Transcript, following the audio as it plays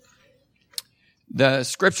The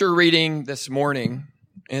scripture reading this morning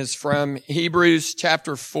is from Hebrews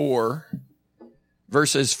chapter 4,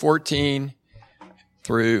 verses 14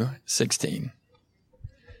 through 16.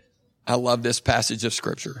 I love this passage of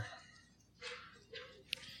scripture.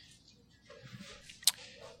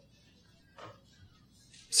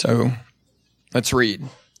 So let's read.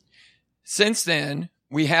 Since then,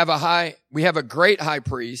 we have a great high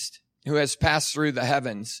priest who has passed through the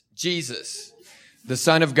heavens, Jesus, the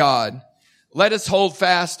Son of God. Let us hold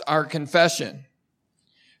fast our confession.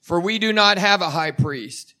 For we do not have a high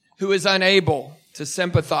priest who is unable to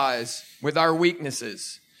sympathize with our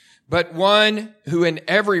weaknesses, but one who in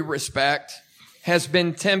every respect has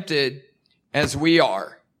been tempted as we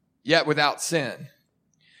are, yet without sin.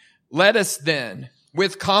 Let us then,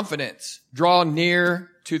 with confidence, draw near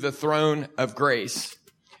to the throne of grace,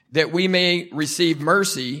 that we may receive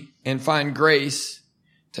mercy and find grace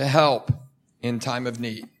to help in time of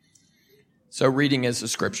need. So reading is the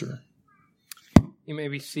scripture. You may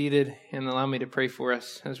be seated and allow me to pray for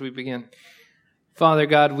us as we begin. Father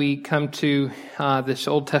God, we come to this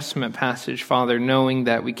Old Testament passage, Father, knowing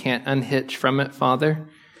that we can't unhitch from it, Father.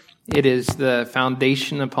 It is the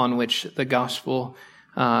foundation upon which the gospel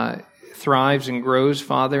thrives and grows,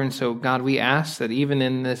 Father. And so, God, we ask that even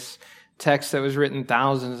in this text that was written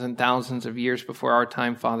thousands and thousands of years before our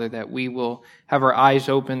time, Father, that we will have our eyes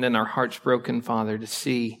opened and our hearts broken, Father, to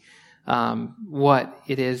see what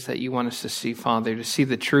it is that you want us to see, Father, to see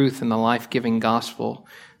the truth and the life-giving gospel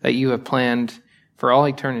that you have planned for all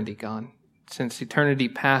eternity, God. Since eternity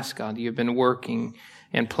past, God, you have been working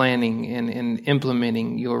and planning and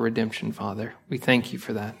implementing your redemption, Father. We thank you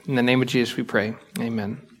for that. In the name of Jesus, we pray.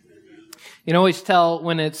 Amen. You can always tell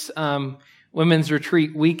when it's women's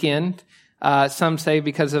retreat weekend. Some say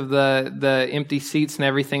because of the empty seats and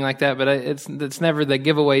everything like that, but it's never the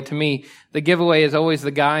giveaway to me. The giveaway is always the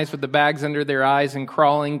guys with the bags under their eyes and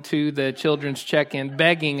crawling to the children's check-in,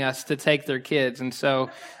 begging us to take their kids. And so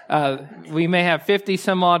we may have 50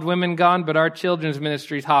 some odd women gone, but our children's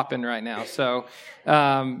ministry's hopping right now. So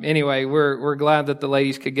anyway, we're glad that the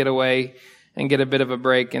ladies could get away and get a bit of a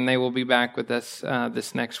break, and they will be back with us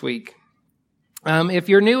this next week. If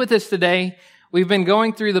you're new with us today, we've been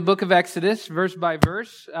going through the book of Exodus, verse by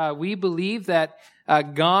verse. We believe that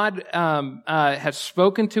God has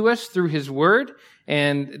spoken to us through His Word,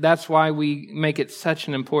 and that's why we make it such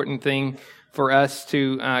an important thing for us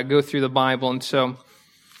to go through the Bible. And so,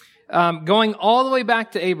 going all the way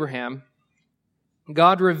back to Abraham,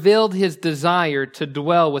 God revealed His desire to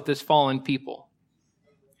dwell with this fallen people.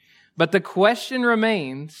 But the question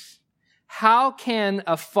remains, how can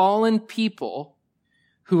a fallen people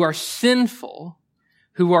who are sinful,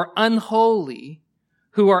 who are unholy,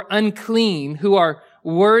 who are unclean, who are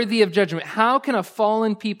worthy of judgment, how can a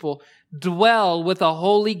fallen people dwell with a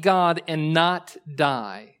holy God and not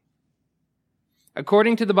die?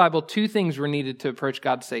 According to the Bible, two things were needed to approach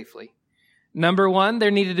God safely. Number one, there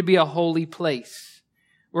needed to be a holy place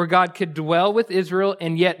where God could dwell with Israel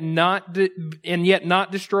and yet not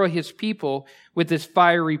destroy His people with His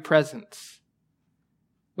fiery presence,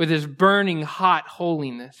 with His burning hot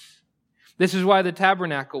holiness. This is why the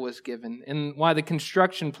tabernacle was given and why the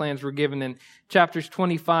construction plans were given in chapters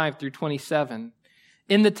 25 through 27.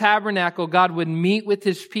 In the tabernacle, God would meet with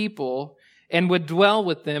His people and would dwell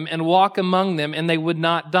with them and walk among them, and they would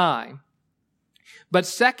not die. But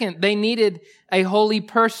second, they needed a holy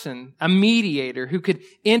person, a mediator who could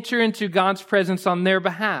enter into God's presence on their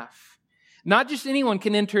behalf. Not just anyone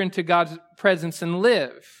can enter into God's presence and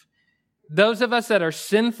live. Those of us that are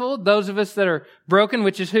sinful, those of us that are broken,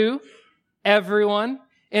 which is who? Everyone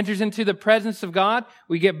enters into the presence of God.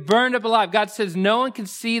 We get burned up alive. God says no one can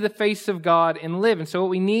see the face of God and live. And so what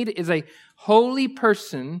we need is a holy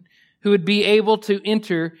person who would be able to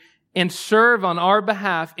enter and serve on our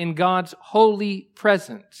behalf in God's holy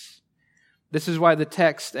presence. This is why the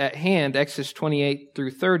text at hand, Exodus 28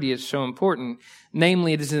 through 30, is so important.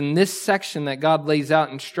 Namely, it is in this section that God lays out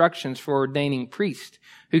instructions for ordaining priests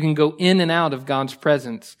who can go in and out of God's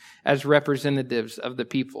presence as representatives of the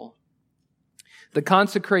people. The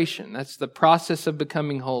consecration, that's the process of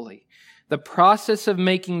becoming holy. The process of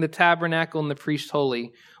making the tabernacle and the priest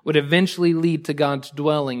holy would eventually lead to God's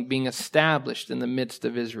dwelling being established in the midst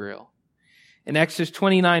of Israel. In Exodus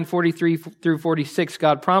 29, 43 through 46,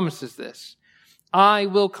 God promises this. I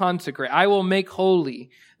will consecrate, I will make holy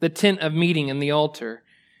the tent of meeting and the altar.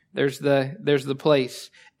 There's the place.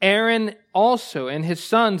 Aaron also and his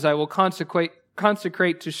sons I will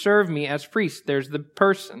consecrate to serve me as priests. There's the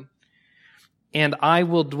person. And I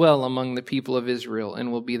will dwell among the people of Israel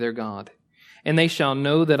and will be their God. And they shall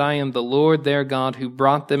know that I am the Lord their God, who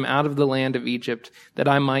brought them out of the land of Egypt, that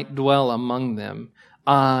I might dwell among them.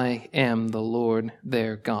 I am the Lord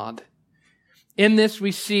their God. In this,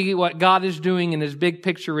 we see what God is doing in his big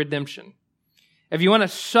picture redemption. If you want to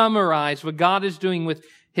summarize what God is doing with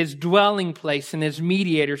his dwelling place and his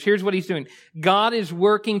mediators, here's what he's doing. God is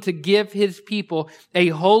working to give his people a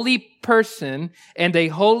holy person and a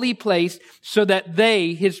holy place so that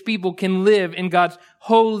they, his people, can live in God's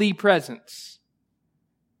holy presence.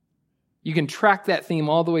 You can track that theme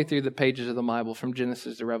all the way through the pages of the Bible from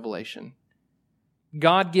Genesis to Revelation.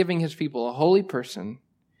 God giving his people a holy person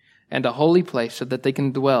and a holy place so that they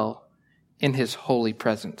can dwell in his holy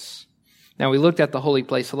presence. Now, we looked at the holy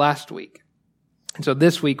place last week. And so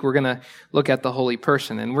this week, we're going to look at the holy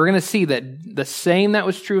person. And we're going to see that the same that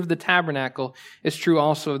was true of the tabernacle is true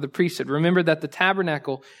also of the priesthood. Remember that the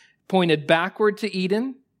tabernacle pointed backward to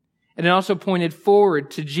Eden, and it also pointed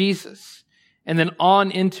forward to Jesus, and then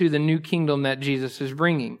on into the new kingdom that Jesus is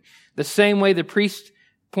bringing. The same way the priest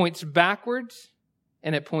points backwards,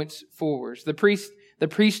 and it points forwards. The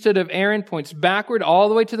priesthood of Aaron points backward all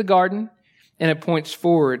the way to the garden, and it points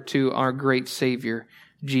forward to our great Savior,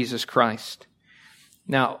 Jesus Christ.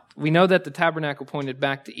 Now, we know that the tabernacle pointed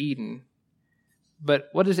back to Eden, but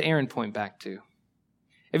what does Aaron point back to?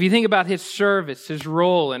 If you think about his service, his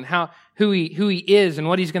role, and who he is and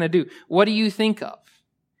what he's going to do, what do you think of?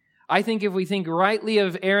 I think if we think rightly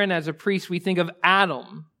of Aaron as a priest, we think of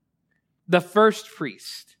Adam, the first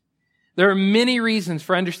priest. There are many reasons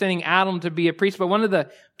for understanding Adam to be a priest, but one of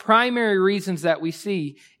the primary reasons that we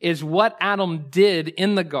see is what Adam did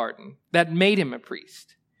in the garden that made him a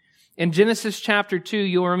priest. In Genesis chapter 2,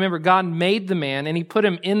 you'll remember God made the man and he put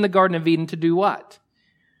him in the Garden of Eden to do what?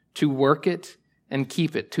 To work it and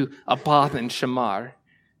keep it, to abad and shamar,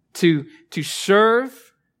 to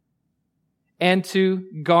serve and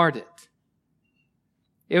to guard it.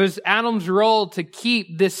 It was Adam's role to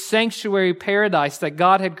keep this sanctuary paradise that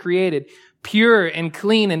God had created pure and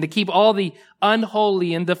clean and to keep all the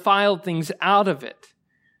unholy and defiled things out of it.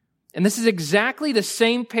 And this is exactly the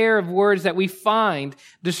same pair of words that we find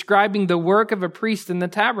describing the work of a priest in the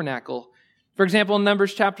tabernacle. For example, in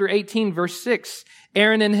Numbers chapter 18, verse 6,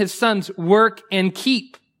 Aaron and his sons work and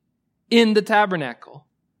keep in the tabernacle.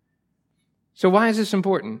 So why is this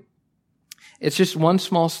important? It's just one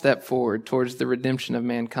small step forward towards the redemption of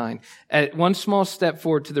mankind. One small step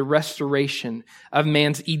forward to the restoration of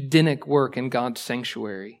man's Edenic work in God's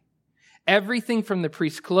sanctuary. Everything from the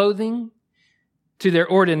priest's clothing to their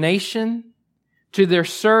ordination to their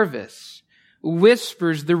service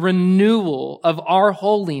whispers the renewal of our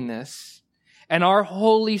holiness and our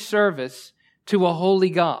holy service to a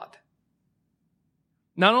holy God.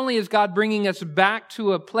 Not only is God bringing us back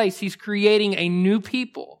to a place, he's creating a new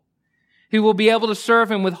people who will be able to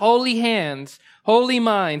serve him with holy hands, holy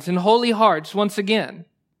minds, and holy hearts once again.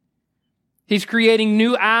 He's creating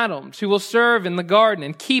new Adams who will serve in the garden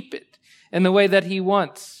and keep it in the way that he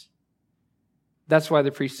wants. That's why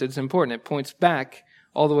the priesthood is important. It points back,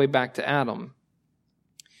 all the way back to Adam.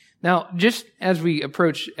 Now, just as we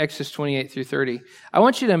approach Exodus 28 through 30, I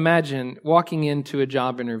want you to imagine walking into a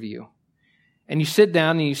job interview. And you sit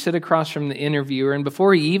down and you sit across from the interviewer, and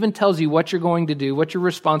before he even tells you what you're going to do, what your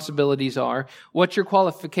responsibilities are, what your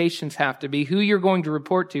qualifications have to be, who you're going to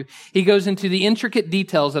report to, he goes into the intricate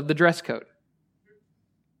details of the dress code.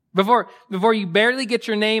 Before you barely get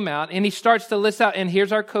your name out, and he starts to list out, and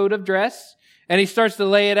here's our code of dress, and he starts to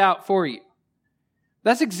lay it out for you.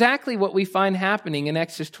 That's exactly what we find happening in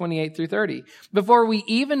Exodus 28 through 30. Before we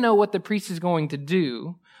even know what the priest is going to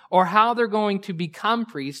do, or how they're going to become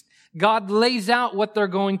priests, God lays out what they're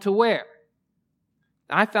going to wear.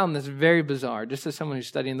 I found this very bizarre, just as someone who's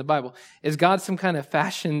studying the Bible. Is God some kind of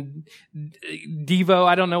fashion devo?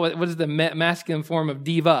 I don't know what is the masculine form of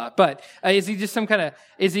diva, but is he just some kind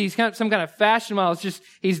of fashion model? It's just,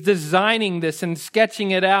 he's designing this and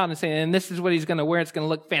sketching it out and saying, and this is what he's going to wear. It's going to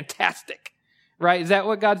look fantastic, right? Is that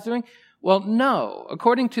what God's doing? Well, no.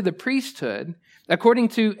 According to the priesthood, according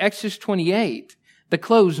to Exodus 28, the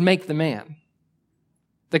clothes make the man.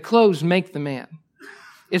 The clothes make the man.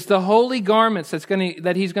 It's the holy garments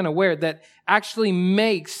that he's going to wear that actually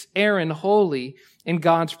makes Aaron holy in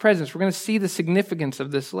God's presence. We're going to see the significance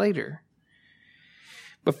of this later.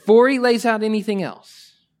 Before he lays out anything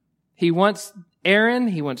else, he wants Aaron,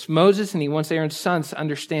 he wants Moses, and he wants Aaron's sons to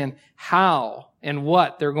understand how and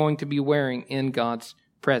what they're going to be wearing in God's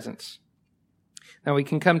presence. Now we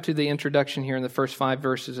can come to the introduction here in the first 5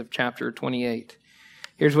 verses of chapter 28.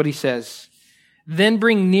 Here's what he says. Then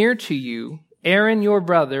bring near to you Aaron your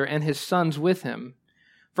brother and his sons with him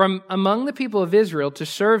from among the people of Israel to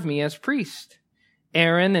serve me as priest.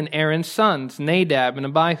 Aaron and Aaron's sons, Nadab and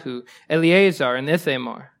Abihu, Eleazar and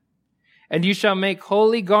Ithamar. And you shall make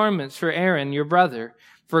holy garments for Aaron your brother,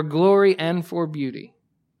 for glory and for beauty.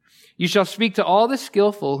 You shall speak to all the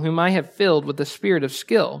skillful whom I have filled with the spirit of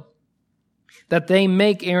skill, that they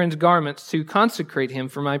make Aaron's garments to consecrate him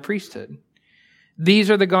for my priesthood. These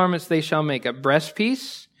are the garments they shall make: a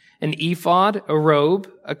breastpiece, an ephod, a robe,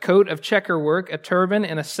 a coat of checker work, a turban,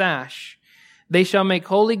 and a sash. They shall make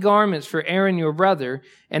holy garments for Aaron your brother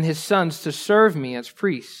and his sons to serve me as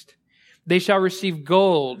priest. They shall receive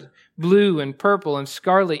gold, blue and purple and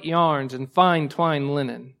scarlet yarns and fine twined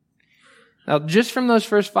linen. Now, just from those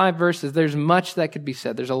first 5 verses, there's much that could be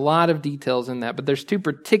said. There's a lot of details in that, but there's 2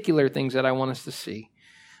 particular things that I want us to see.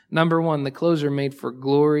 Number 1, the clothes are made for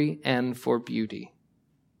glory and for beauty.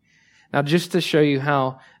 Now, just to show you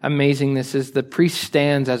how amazing this is, the priest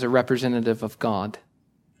stands as a representative of God.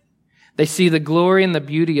 They see the glory and the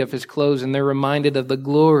beauty of his clothes, and they're reminded of the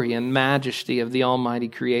glory and majesty of the Almighty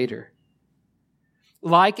Creator.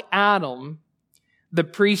 Like Adam, the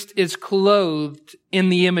priest is clothed in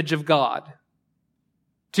the image of God,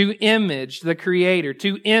 to image the Creator,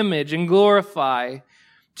 to image and glorify,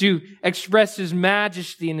 to express his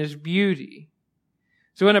majesty and his beauty.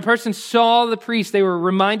 So when a person saw the priest, they were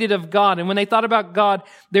reminded of God. And when they thought about God,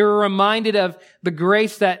 they were reminded of the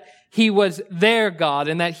grace that he was their God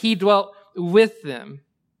and that he dwelt with them.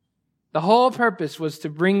 The whole purpose was to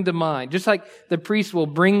bring to mind, just like the priest will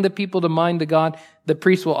bring the people to mind to God, the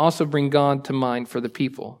priest will also bring God to mind for the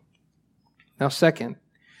people. Now, second,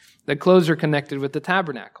 the clothes are connected with the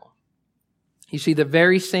tabernacle. You see the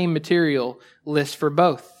very same material list for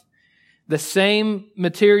both. The same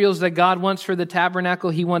materials that God wants for the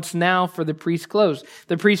tabernacle, he wants now for the priest's clothes.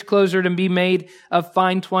 The priest's clothes are to be made of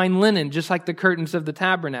fine twined linen, just like the curtains of the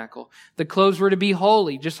tabernacle. The clothes were to be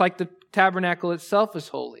holy, just like the tabernacle itself is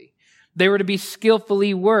holy. They were to be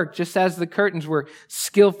skillfully worked, just as the curtains were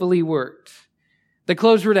skillfully worked. The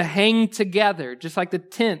clothes were to hang together, just like the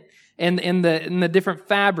tent and the different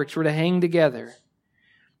fabrics were to hang together.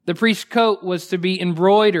 The priest's coat was to be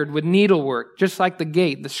embroidered with needlework, just like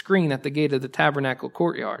the screen at the gate of the tabernacle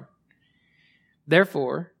courtyard.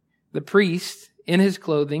 Therefore, the priest, in his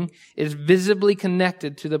clothing, is visibly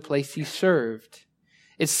connected to the place he served.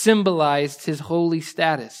 It symbolized his holy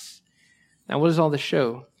status. Now, what does all this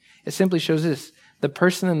show? It simply shows this: the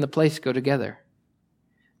person and the place go together.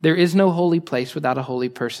 There is no holy place without a holy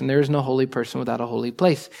person. There is no holy person without a holy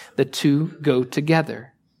place. The two go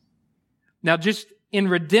together. Now, just in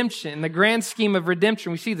redemption, in the grand scheme of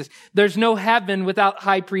redemption, we see this. There's no heaven without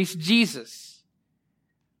high priest Jesus.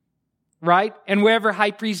 Right? And wherever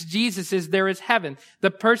high priest Jesus is, there is heaven.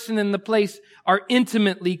 The person and the place are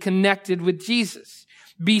intimately connected with Jesus.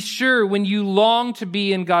 Be sure when you long to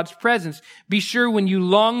be in God's presence, be sure when you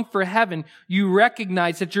long for heaven, you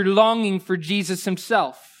recognize that you're longing for Jesus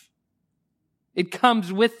himself. It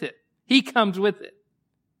comes with it. He comes with it.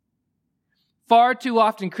 Far too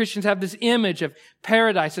often, Christians have this image of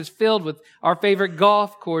paradise that's filled with our favorite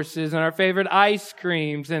golf courses and our favorite ice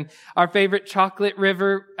creams and our favorite chocolate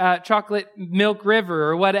milk river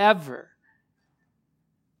or whatever.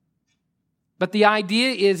 But the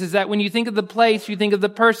idea is that when you think of the place, you think of the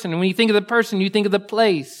person. And when you think of the person, you think of the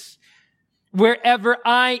place. Wherever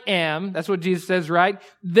I am, that's what Jesus says, right?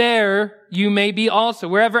 There you may be also.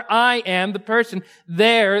 Wherever I am, the person,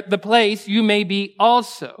 there, the place, you may be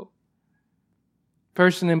also.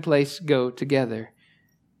 Person and place go together.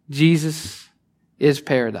 Jesus is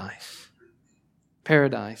paradise.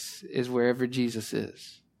 Paradise is wherever Jesus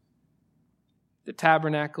is. The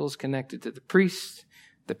tabernacle is connected to the priest.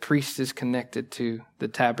 The priest is connected to the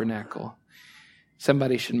tabernacle.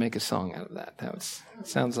 Somebody should make a song out of that. It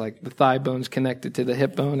sounds like the thigh bone's connected to the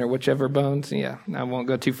hip bone or whichever bones. Yeah, I won't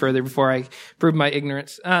go too further before I prove my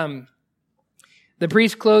ignorance. The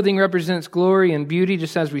priest's clothing represents glory and beauty,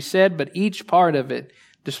 just as we said, but each part of it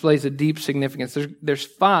displays a deep significance. There's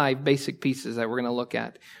 5 basic pieces that we're going to look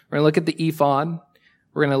at. We're going to look at the ephod.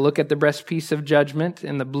 We're going to look at the breastpiece of judgment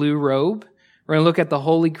and the blue robe. We're going to look at the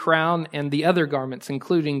holy crown and the other garments,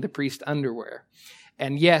 including the priest's underwear.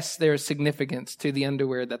 And yes, there is significance to the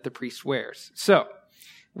underwear that the priest wears. So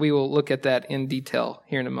we will look at that in detail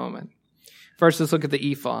here in a moment. First, let's look at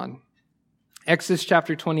the ephod. Exodus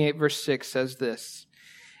chapter 28, verse 6 says this: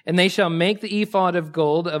 "And they shall make the ephod of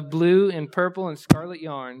gold, of blue and purple and scarlet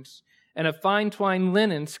yarns, and of fine twined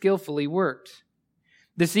linen skillfully worked."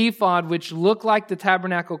 This ephod, which looked like the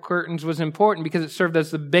tabernacle curtains, was important because it served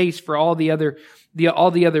as the base for all the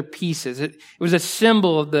other pieces. It was a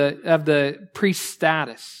symbol of the priest's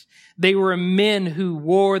status. They were men who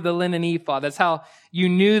wore the linen ephod. That's how you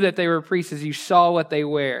knew that they were priests, as you saw what they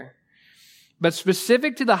wear. But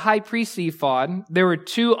specific to the high priest's ephod, there were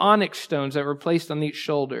 2 onyx stones that were placed on each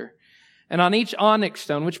shoulder. And on each onyx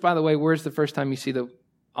stone, which, by the way, where's the first time you see the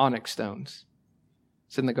onyx stones?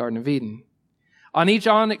 It's in the Garden of Eden. On each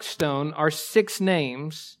onyx stone are 6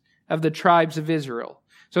 names of the tribes of Israel.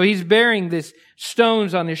 So he's bearing these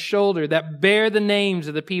stones on his shoulder that bear the names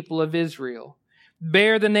of the people of Israel,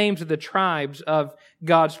 bear the names of the tribes of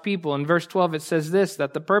God's people. In verse 12, it says this,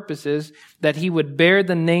 that the purpose is that he would bear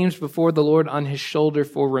the names before the Lord on his shoulder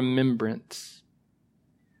for remembrance.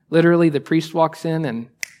 Literally, the priest walks in and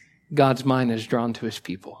God's mind is drawn to his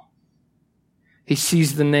people. He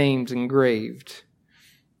sees the names engraved.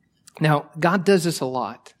 Now, God does this a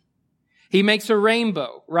lot. He makes a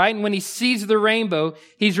rainbow, right? And when he sees the rainbow,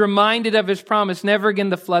 he's reminded of his promise never again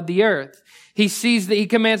to flood the earth. He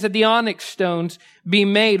commands that the onyx stones be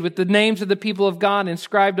made with the names of the people of God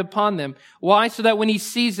inscribed upon them. Why? So that when he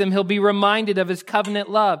sees them, he'll be reminded of his covenant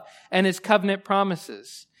love and his covenant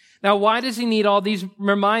promises. Now, why does he need all these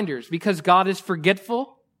reminders? Because God is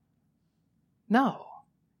forgetful? No.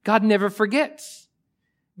 God never forgets.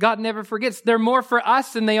 God never forgets. They're more for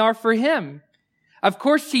us than they are for him. Of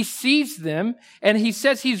course, he sees them, and he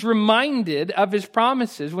says he's reminded of his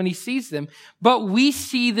promises when he sees them, but we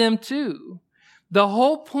see them too. The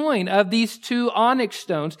whole point of these 2 onyx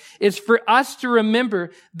stones is for us to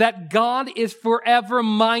remember that God is forever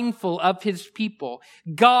mindful of his people.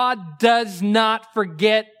 God does not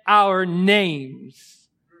forget our names.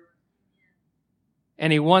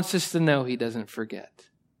 And he wants us to know he doesn't forget.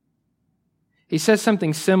 He says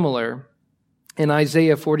something similar in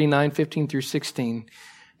Isaiah 49, 15 through 16.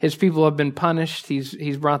 His people have been punished.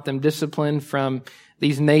 He's brought them discipline from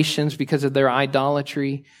these nations because of their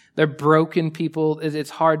idolatry. They're broken people. It's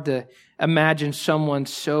hard to imagine someone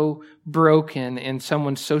so broken and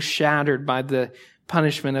someone so shattered by the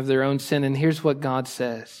punishment of their own sin. And here's what God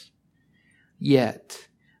says. Yet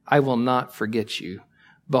I will not forget you.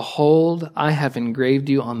 Behold, I have engraved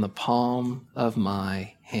you on the palm of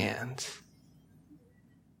my hand.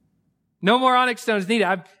 No more onyx stones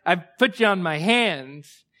needed. I've put you on my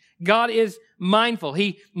hands. God is mindful.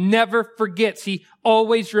 He never forgets. He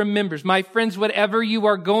always remembers. My friends, whatever you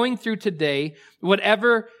are going through today,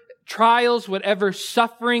 whatever trials, whatever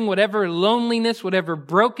suffering, whatever loneliness, whatever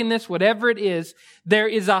brokenness, whatever it is, there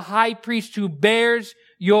is a high priest who bears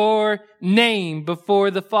your name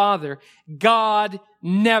before the Father. God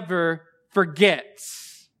never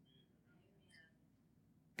forgets.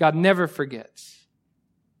 God never forgets.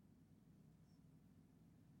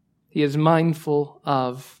 He is mindful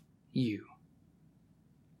of you.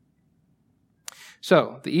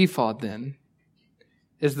 So, the ephod then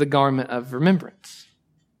is the garment of remembrance.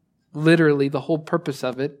 Literally, the whole purpose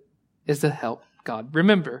of it is to help God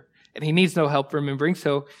remember. And he needs no help remembering,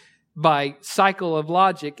 so by cycle of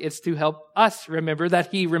logic, it's to help us remember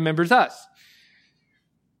that he remembers us.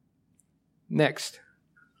 Next,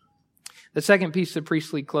 the second piece of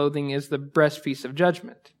priestly clothing is the breastpiece of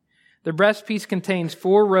judgment. The breastpiece contains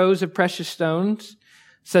 4 rows of precious stones,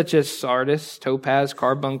 such as sardius, topaz,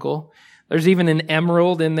 carbuncle. There's even an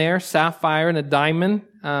emerald in there, sapphire, and a diamond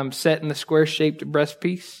set in the square-shaped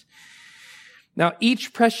breastpiece. Now,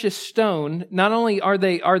 each precious stone, not only are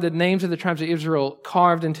the names of the tribes of Israel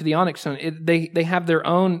carved into the onyx stone, they have their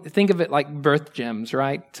own, think of it like birth gems,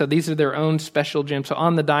 right? So these are their own special gems. So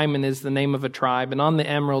on the diamond is the name of a tribe, and on the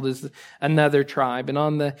emerald is another tribe, and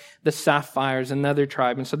on the sapphire is another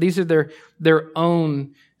tribe. And so these are their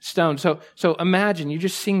own stones. So imagine, you're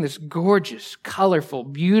just seeing this gorgeous, colorful,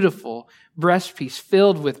 beautiful breastpiece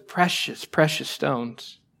filled with precious, precious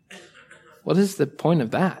stones. What is the point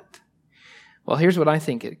of that? Well, here's what I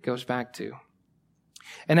think it goes back to.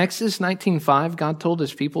 In Exodus 19:5, God told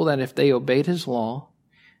his people that if they obeyed his law,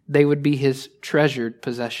 they would be his treasured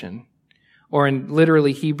possession. Or in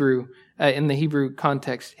literally Hebrew, in the Hebrew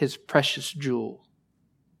context, his precious jewel.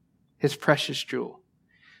 His precious jewel.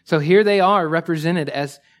 So here they are represented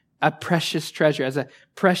as a precious treasure, as a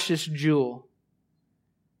precious jewel.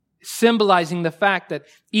 Symbolizing the fact that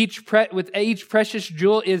with each precious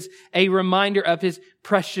jewel is a reminder of his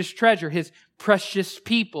precious treasure, his precious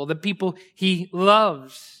people, the people he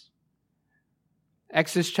loves.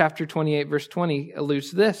 Exodus chapter 28 verse 20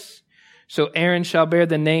 alludes to this. So Aaron shall bear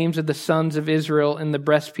the names of the sons of Israel in the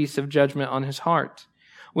breastpiece of judgment on his heart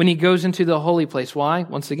when he goes into the holy place. Why?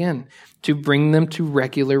 Once again, to bring them to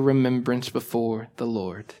regular remembrance before the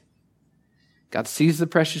Lord. God sees the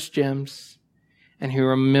precious gems, and he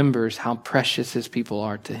remembers how precious his people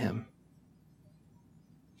are to him.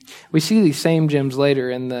 We see these same gems later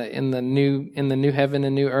in the new heaven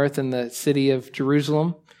and new earth in the city of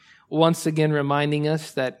Jerusalem, once again reminding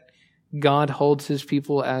us that God holds his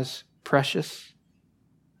people as precious.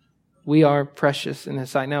 We are precious in His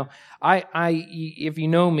sight. Now, if you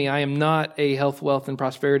know me, I am not a health, wealth, and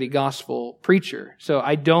prosperity gospel preacher. So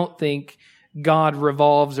I don't think God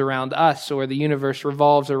revolves around us or the universe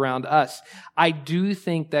revolves around us. I do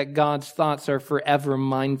think that God's thoughts are forever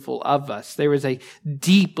mindful of us. There is a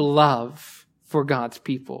deep love for God's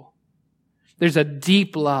people. There's a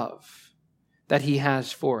deep love that He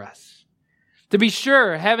has for us. To be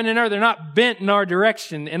sure, heaven and earth are not bent in our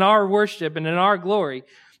direction, in our worship and in our glory,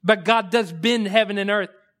 but God does bend heaven and earth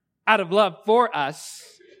out of love for us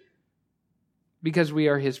because we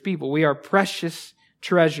are His people. We are precious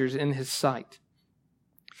treasures in His sight.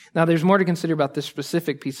 Now, there's more to consider about this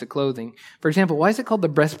specific piece of clothing. For example, why is it called the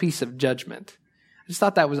breastpiece of judgment? I just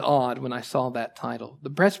thought that was odd when I saw that title. The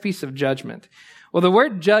breastpiece of judgment. Well, the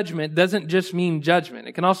word judgment doesn't just mean judgment.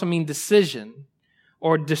 It can also mean decision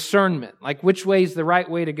or discernment, like which way is the right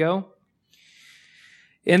way to go.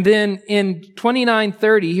 And then in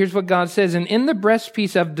 29:30, here's what God says, and in the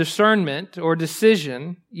breastpiece of discernment or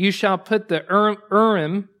decision, you shall put the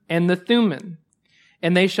Urim and the Thummim,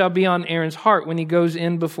 and they shall be on Aaron's heart when he goes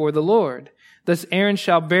in before the Lord. Thus Aaron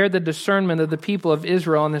shall bear the discernment of the people of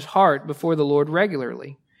Israel on his heart before the Lord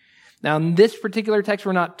regularly. Now, in this particular text,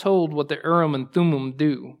 we're not told what the Urim and Thummim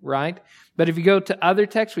do, right? But if you go to other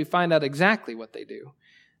texts, we find out exactly what they do.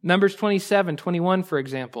 Numbers 27:21, for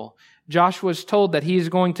example, Joshua is told that he is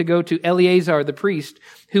going to go to Eleazar the priest,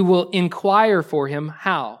 who will inquire for him.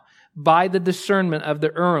 How? By the discernment of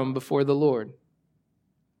the Urim before the Lord.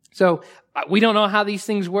 So we don't know how these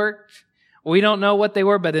things worked. We don't know what they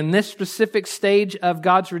were, but in this specific stage of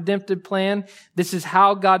God's redemptive plan, this is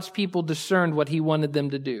how God's people discerned what He wanted them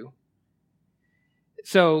to do.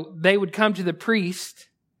 So they would come to the priest,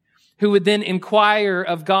 who would then inquire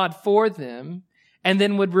of God for them, and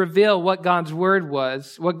then would reveal what God's word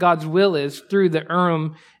was, what God's will is through the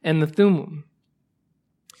Urim and the Thummim.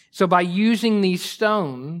 So by using these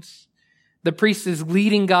stones, the priest is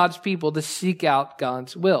leading God's people to seek out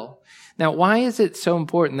God's will. Now, why is it so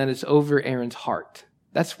important that it's over Aaron's heart?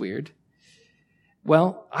 That's weird.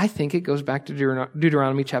 Well, I think it goes back to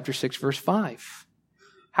Deuteronomy chapter 6, verse 5.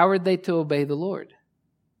 How are they to obey the Lord?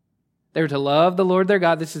 They were to love the Lord their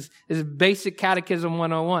God. This is basic catechism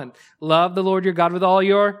 101. Love the Lord your God with all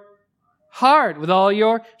your heart, with all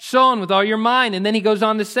your soul, and with all your mind. And then he goes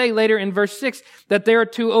on to say later in verse 6 that they are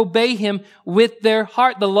to obey Him with their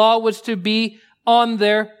heart. The law was to be on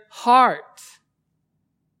their heart.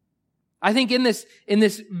 I think in this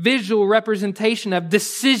visual representation of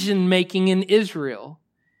decision making in Israel,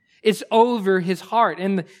 it's over his heart.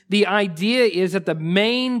 And the idea is that the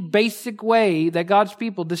main basic way that God's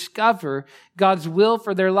people discover God's will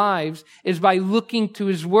for their lives is by looking to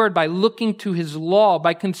His word, by looking to His law,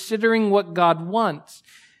 by considering what God wants.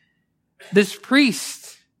 This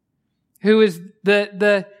priest, who is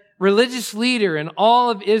the religious leader in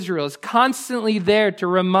all of Israel, is constantly there to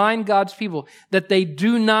remind God's people that they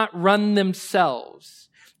do not run themselves.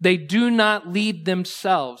 They do not lead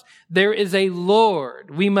themselves. There is a Lord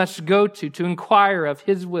we must go to inquire of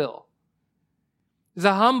His will. It's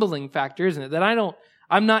a humbling factor, isn't it? That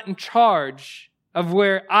I'm not in charge of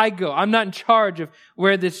where I go. I'm not in charge of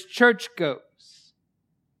where this church goes.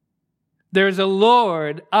 There's a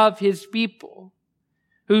Lord of His people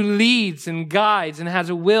who leads and guides and has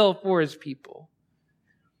a will for His people.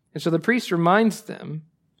 And so the priest reminds them,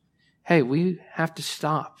 hey, we have to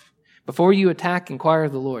stop. Before you attack, inquire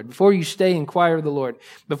of the Lord. Before you stay, inquire of the Lord.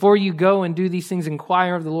 Before you go and do these things,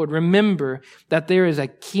 inquire of the Lord. Remember that there is a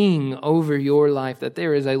king over your life, that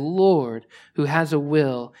there is a Lord who has a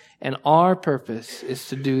will, and our purpose is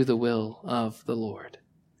to do the will of the Lord.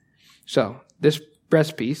 So, this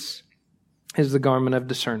breastpiece is the garment of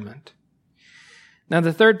discernment. Now,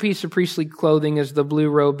 the third piece of priestly clothing is the blue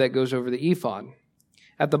robe that goes over the ephod.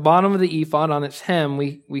 At the bottom of the ephod, on its hem,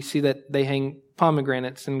 we see that they hang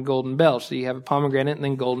pomegranates and golden bells. So you have a pomegranate and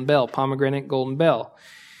then golden bell, pomegranate, golden bell.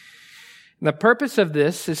 And the purpose of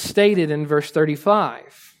this is stated in verse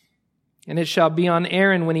 35. And it shall be on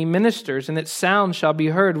Aaron when he ministers, and its sound shall be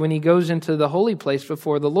heard when he goes into the holy place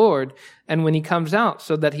before the Lord, and when he comes out,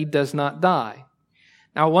 so that he does not die.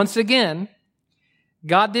 Now, once again,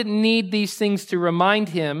 God didn't need these things to remind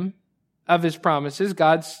him of His promises.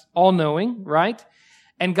 God's all-knowing, right?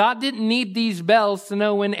 And God didn't need these bells to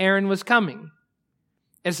know when Aaron was coming.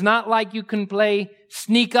 It's not like you can play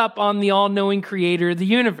sneak up on the all-knowing creator of the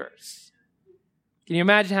universe. Can you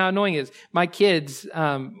imagine how annoying it is? My kids,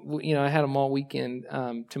 I had them all weekend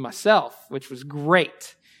to myself, which was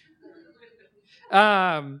great.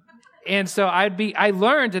 And so I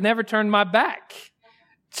learned to never turn my back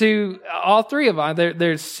to all three of them.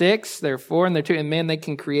 There's 6, there are 4, and there are 2. And man, they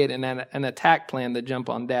can create an attack plan to jump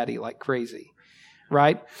on daddy like crazy,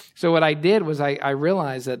 right? So what I did was I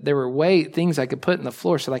realized that there were things I could put in the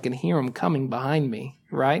floor so that I could hear them coming behind me,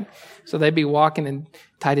 right? So they'd be walking and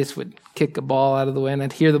Titus would kick a ball out of the way and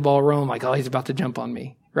I'd hear the ball roll. I'm like, oh, he's about to jump on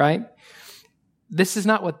me, right? This is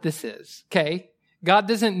not what this is, okay? God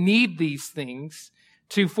doesn't need these things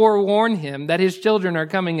to forewarn him that his children are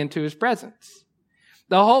coming into his presence.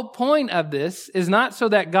 The whole point of this is not so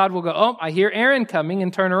that God will go, oh, I hear Aaron coming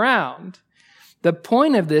and turn around. The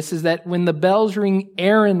point of this is that when the bells ring,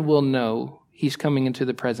 Aaron will know he's coming into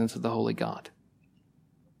the presence of the holy God.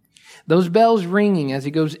 Those bells ringing as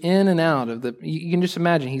he goes in and out of you can just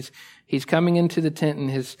imagine he's coming into the tent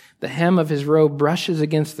and the hem of his robe brushes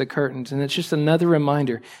against the curtains. And it's just another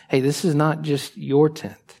reminder, hey, this is not just your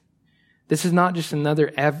tent. This is not just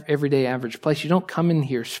another everyday average place. You don't come in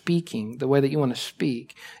here speaking the way that you want to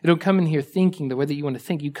speak. You don't come in here thinking the way that you want to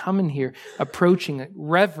think. You come in here approaching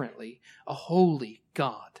reverently a holy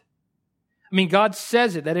God. I mean, God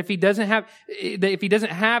says it, that if he doesn't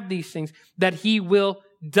have these things, that he will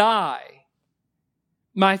die.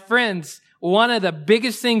 My friends, one of the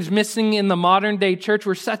biggest things missing in the modern day church,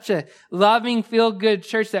 we're such a loving, feel-good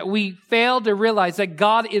church that we fail to realize that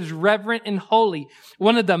God is reverent and holy.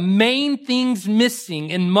 One of the main things missing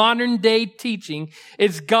in modern day teaching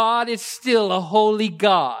is God is still a holy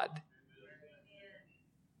God.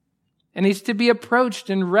 And he's to be approached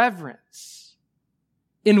in reverence,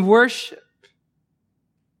 in worship.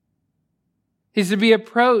 He's to be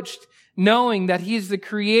approached knowing that he is the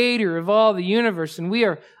creator of all the universe and we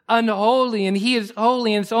are unholy and he is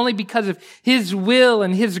holy, and it's only because of his will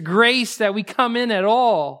and his grace that we come in at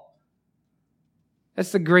all.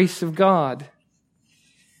 That's the grace of God.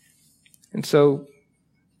 And so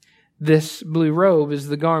this blue robe is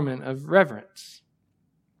the garment of reverence.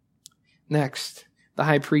 Next, the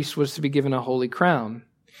high priest was to be given a holy crown,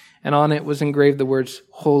 and on it was engraved the words,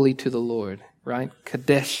 holy to the Lord, right?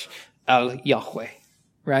 Kadesh al Yahweh,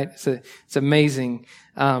 right? It's amazing.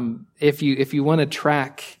 If you want to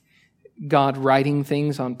track God writing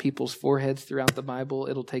things on people's foreheads throughout the Bible,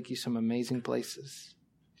 it'll take you some amazing places.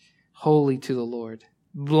 Holy to the Lord,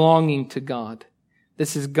 belonging to God.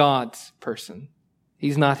 This is God's person.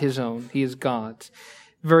 He's not his own. He is God's.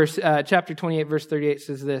 Chapter 28, verse 38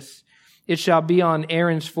 says this, it shall be on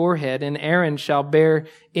Aaron's forehead, and Aaron shall bear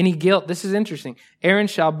any guilt. This is interesting. Aaron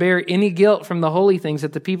shall bear any guilt from the holy things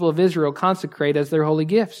that the people of Israel consecrate as their holy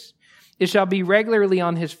gifts. It shall be regularly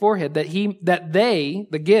on his forehead that they,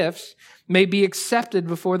 the gifts, may be accepted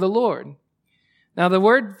before the Lord. Now, the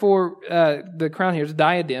word for the crown here is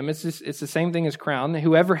diadem. It's the same thing as crown.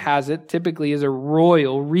 Whoever has it typically is a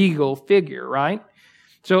royal, regal figure, right?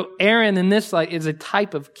 So Aaron in this light is a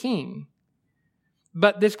type of king.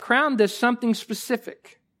 But this crown does something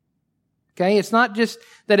specific. Okay? It's not just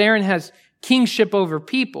that Aaron has kingship over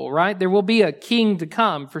people, right? There will be a king to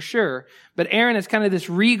come for sure. But Aaron is kind of this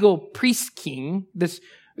regal priest king. This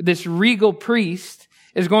regal priest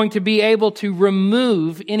is going to be able to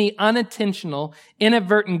remove any unintentional,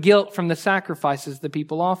 inadvertent guilt from the sacrifices the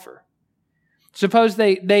people offer. Suppose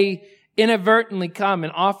they inadvertently come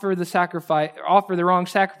and offer the wrong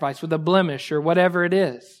sacrifice with a blemish or whatever it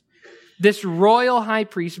is. This royal high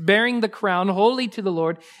priest bearing the crown, holy to the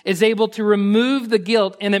Lord, is able to remove the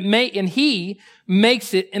guilt, and he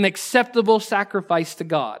makes it an acceptable sacrifice to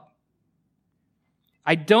God.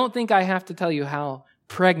 I don't think I have to tell you how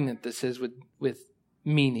pregnant this is with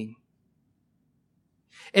meaning.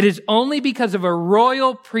 It is only because of a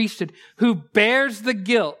royal priesthood who bears the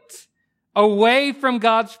guilt away from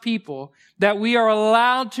God's people that we are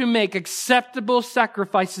allowed to make acceptable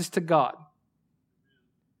sacrifices to God.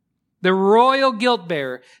 The royal guilt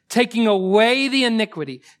bearer taking away the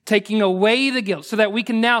iniquity, taking away the guilt, so that we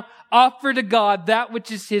can now offer to God that which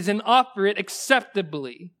is his and offer it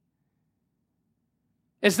acceptably.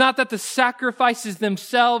 It's not that the sacrifices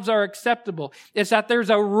themselves are acceptable. It's that there's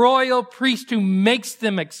a royal priest who makes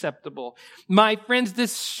them acceptable. My friends,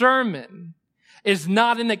 this sermon is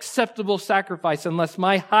not an acceptable sacrifice unless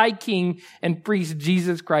my high king and priest,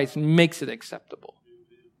 Jesus Christ, makes it acceptable.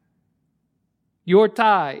 Your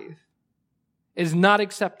tithe is not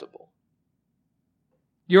acceptable.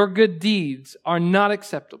 Your good deeds are not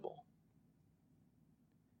acceptable.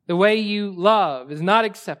 The way you love is not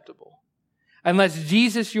acceptable unless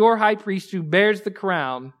Jesus, your high priest who bears the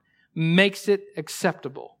crown, makes it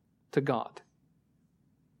acceptable to God.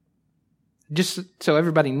 Just so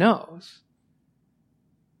everybody knows.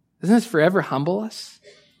 Doesn't this forever humble us?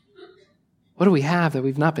 What do we have that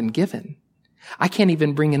we've not been given? I can't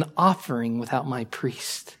even bring an offering without my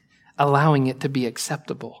priest. allowing it to be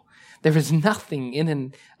acceptable. There is nothing in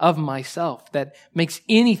and of myself that makes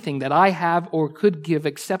anything that I have or could give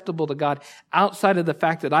acceptable to God outside of the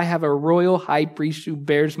fact that I have a royal high priest who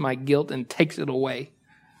bears my guilt and takes it away.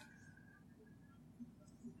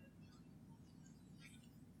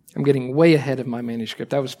 I'm getting way ahead of my manuscript.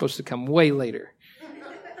 That was supposed to come way later.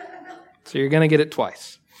 So you're going to get it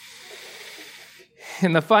twice.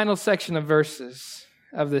 In the final section of verses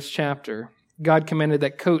of this chapter, God commanded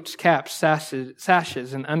that coats, caps,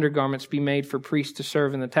 sashes, and undergarments be made for priests to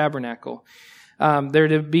serve in the tabernacle. They're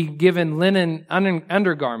to be given linen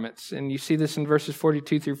undergarments, and you see this in verses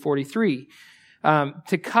 42 through 43,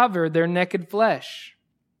 to cover their naked flesh.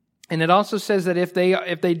 And it also says that if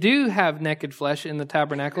they do have naked flesh in the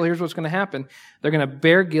tabernacle, here's what's going to happen. They're going to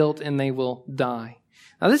bear guilt and they will die.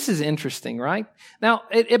 Now, this is interesting, right? Now,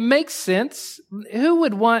 it makes sense. Who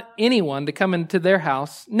would want anyone to come into their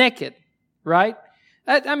house naked, right?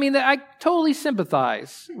 I totally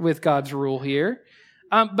sympathize with God's rule here.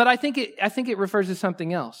 But I think it refers to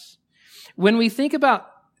something else. When we think about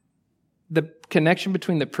the connection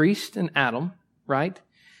between the priest and Adam, right?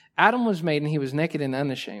 Adam was made and he was naked and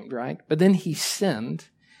unashamed, right? But then he sinned.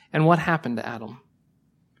 And what happened to Adam?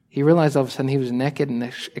 He realized all of a sudden he was naked and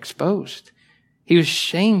exposed. He was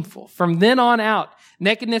shameful. From then on out,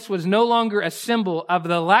 nakedness was no longer a symbol of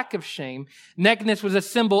the lack of shame. Nakedness was a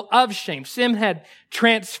symbol of shame. Sin had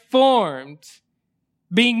transformed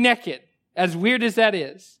being naked, as weird as that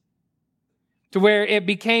is, to where it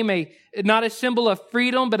became not a symbol of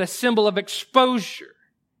freedom, but a symbol of exposure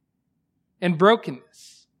and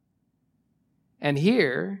brokenness. And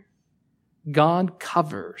here, God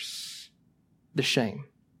covers the shame.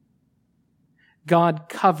 God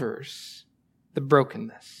covers the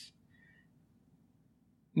brokenness.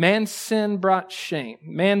 Man's sin brought shame.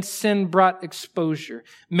 Man's sin brought exposure.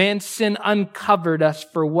 Man's sin uncovered us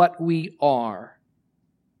for what we are.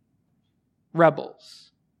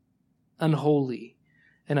 Rebels, unholy,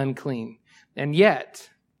 and unclean. And yet,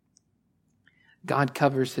 God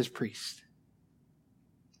covers his priest.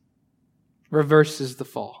 Reverses the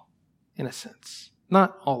fall, in a sense.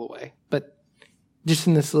 Not all the way, but just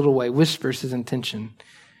in this little way, whispers his intention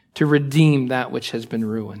to redeem that which has been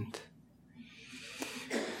ruined.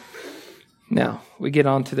 Now, we get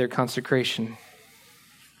on to their consecration.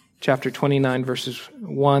 Chapter 29, verses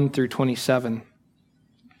 1 through 27.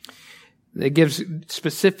 It gives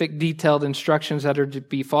specific, detailed instructions that are to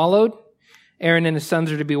be followed. Aaron and his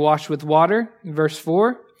sons are to be washed with water, verse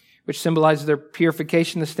 4, which symbolizes their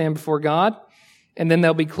purification to stand before God. And then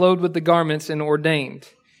they'll be clothed with the garments and ordained.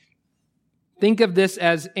 Think of this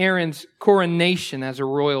as Aaron's coronation as a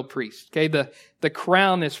royal priest. Okay, the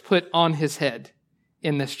crown is put on his head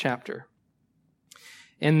in this chapter.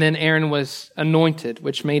 And then Aaron was anointed,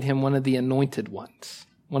 which made him one of the anointed ones,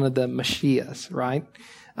 one of the Mashiachs, right?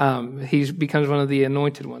 He becomes one of the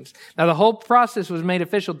anointed ones. Now, the whole process was made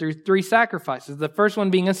official through 3 sacrifices. The first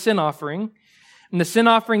one being a sin offering. And the sin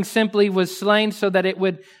offering simply was slain so that it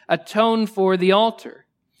would atone for the altar.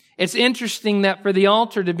 It's interesting that for the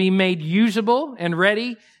altar to be made usable and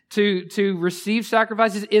ready to receive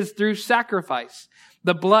sacrifices is through sacrifice.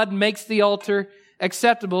 The blood makes the altar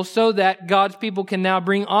acceptable so that God's people can now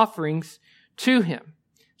bring offerings to him.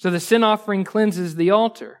 So the sin offering cleanses the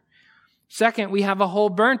altar. Second, we have a whole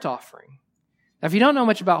burnt offering. Now, if you don't know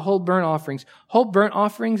much about whole burnt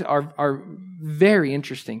offerings are very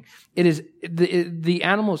interesting. It is the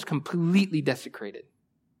animal is completely desecrated,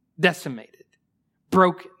 decimated,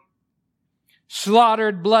 broken,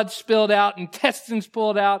 slaughtered, blood spilled out, intestines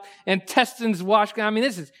pulled out, intestines washed. I mean,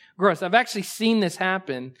 this is gross. I've actually seen this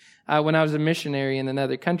happen when I was a missionary in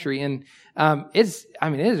another country, and it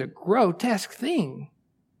is a grotesque thing.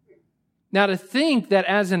 Now, to think that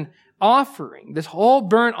as an offering, this whole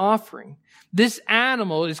burnt offering, this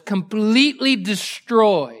animal is completely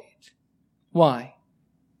destroyed. Why?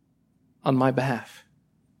 On my behalf.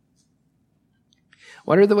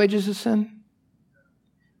 What are the wages of sin?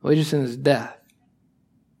 The wages of sin is death.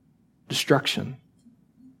 Destruction.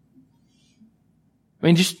 I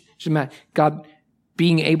mean, just imagine God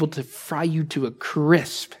being able to fry you to a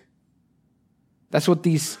crisp. That's what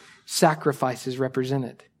these sacrifices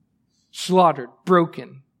represented. Slaughtered,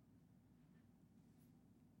 broken.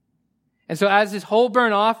 And so as this whole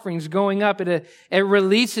burnt offering is going up, it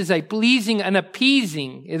releases a pleasing, an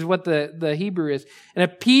appeasing is what the Hebrew is, an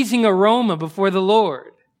appeasing aroma before the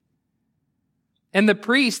Lord. And the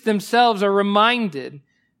priests themselves are reminded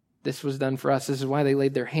this was done for us. This is why they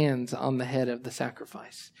laid their hands on the head of the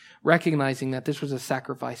sacrifice, recognizing that this was a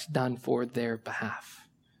sacrifice done for their behalf.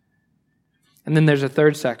 And then there's a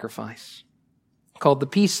third sacrifice. called the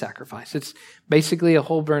peace sacrifice. It's basically a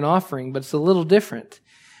whole burnt offering, but it's a little different.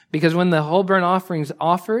 Because when the whole burnt offering is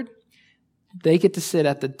offered, they get to sit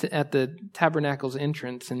at the tabernacle's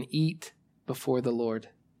entrance and eat before the Lord.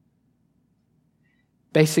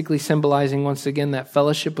 Basically symbolizing once again that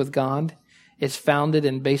fellowship with God is founded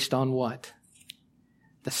and based on what?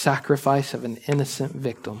 The sacrifice of an innocent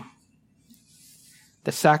victim.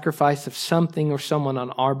 The sacrifice of something or someone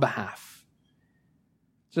on our behalf.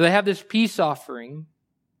 So they have this peace offering,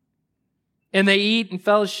 and they eat in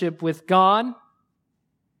fellowship with God.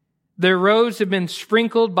 Their robes have been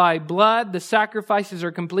sprinkled by blood. The sacrifices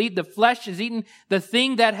are complete. The flesh is eaten. The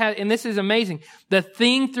thing that had, and this is amazing, the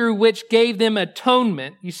thing through which gave them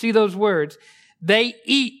atonement, you see those words, they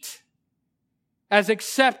eat as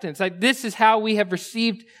acceptance. Like, this is how we have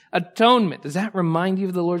received atonement. Does that remind you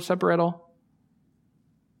of the Lord's Supper at all?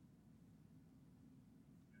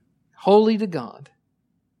 Holy to God.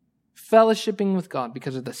 Fellowshipping with God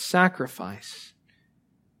because of the sacrifice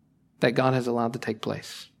that God has allowed to take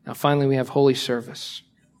place. Now, finally, we have holy service.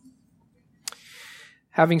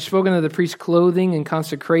 Having spoken of the priest's clothing and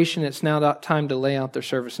consecration, it's now time to lay out their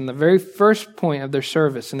service. And the very first point of their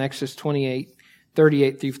service in Exodus 28,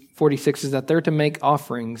 38 through 46 is that they're to make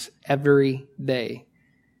offerings every day.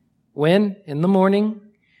 When? In the morning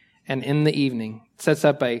and in the evening. It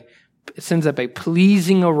sends up a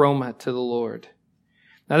pleasing aroma to the Lord.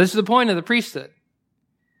 Now, this is the point of the priesthood.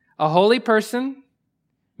 A holy person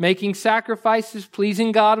making sacrifices,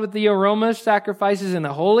 pleasing God with the aroma of sacrifices in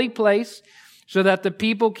a holy place so that the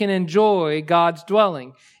people can enjoy God's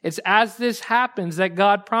dwelling. It's as this happens that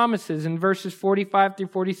God promises in verses 45 through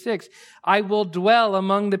 46, I will dwell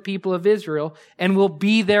among the people of Israel and will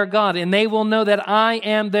be their God, and they will know that I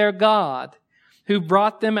am their God who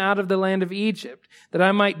brought them out of the land of Egypt, that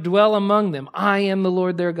I might dwell among them. I am the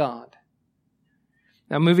Lord their God.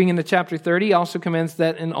 Now, moving into chapter 30, also commands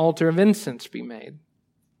that an altar of incense be made.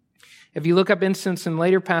 If you look up incense in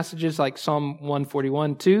later passages like Psalm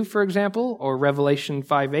 141:2, for example, or Revelation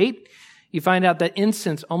 5:8, you find out that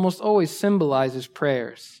incense almost always symbolizes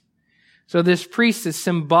prayers. So this priest is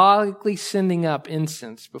symbolically sending up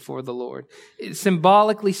incense before the Lord. It's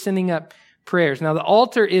symbolically sending up prayers. Now, the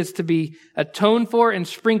altar is to be atoned for and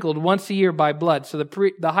sprinkled once a year by blood. So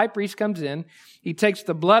the high priest comes in, he takes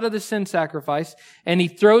the blood of the sin sacrifice, and he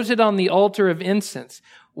throws it on the altar of incense.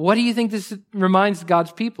 What do you think this reminds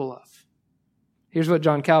God's people of? Here's what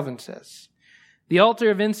John Calvin says. The altar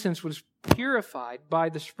of incense was purified by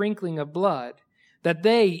the sprinkling of blood, that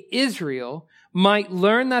they, Israel, might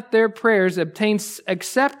learn that their prayers obtain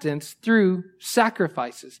acceptance through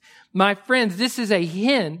sacrifices. My friends, this is a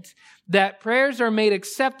hint that prayers are made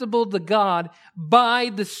acceptable to God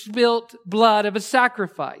by the spilt blood of a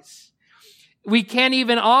sacrifice. We can't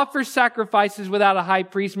even offer sacrifices without a high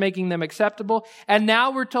priest making them acceptable. And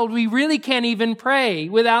now we're told we really can't even pray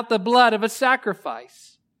without the blood of a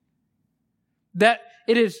sacrifice. That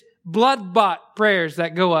it is blood-bought prayers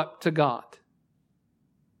that go up to God.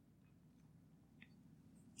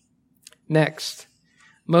 Next,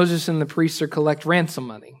 Moses and the priests are collect ransom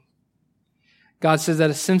money. God says that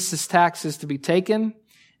a census tax is to be taken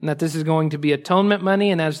and that this is going to be atonement money.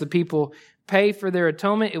 And as the people pay for their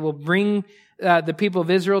atonement, it will bring the people of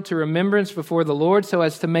Israel to remembrance before the Lord so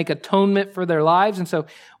as to make atonement for their lives. And so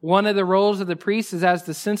one of the roles of the priests is as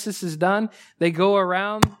the census is done, they go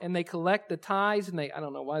around and they collect the tithes. And I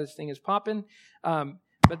don't know why this thing is popping,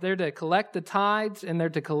 but they're to collect the tithes and they're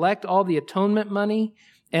to collect all the atonement money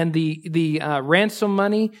and the ransom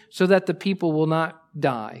money so that the people will not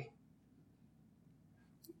die.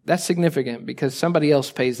 That's significant because somebody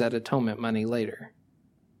else pays that atonement money later.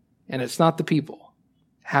 And it's not the people.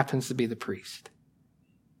 It happens to be the priest.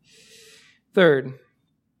 Third,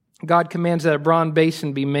 God commands that a bronze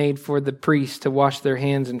basin be made for the priests to wash their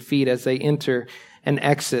hands and feet as they enter and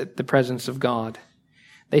exit the presence of God.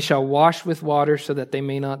 They shall wash with water so that they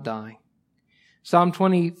may not die. Psalm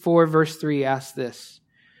 24 verse 3 asks this,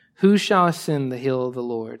 who shall ascend the hill of the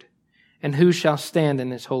Lord? And who shall stand in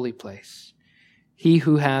his holy place? He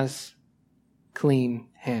who has clean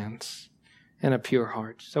hands and a pure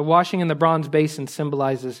heart. So washing in the bronze basin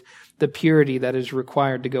symbolizes the purity that is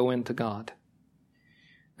required to go into God.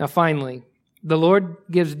 Now finally, the Lord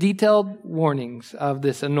gives detailed warnings of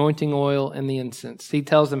this anointing oil and the incense. He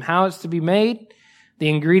tells them how it's to be made, the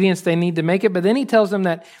ingredients they need to make it, but then he tells them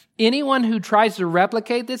that anyone who tries to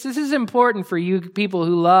replicate this is important for you people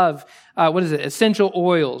who love, essential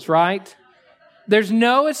oils, right? There's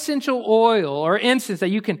no essential oil or incense that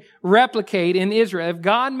you can replicate in Israel. If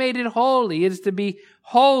God made it holy, it is to be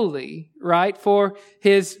holy, right, for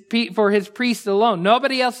his priest alone.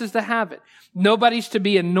 Nobody else is to have it. Nobody's to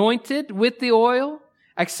be anointed with the oil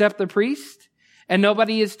except the priest, and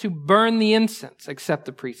nobody is to burn the incense except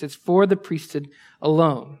the priest. It's for the priesthood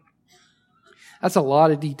alone. That's a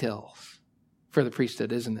lot of details for the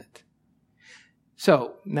priesthood, isn't it?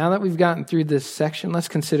 So, now that we've gotten through this section, let's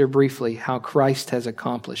consider briefly how Christ has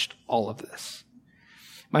accomplished all of this.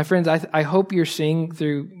 My friends, I hope you're seeing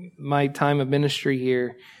through my time of ministry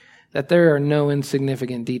here that there are no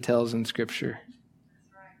insignificant details in Scripture.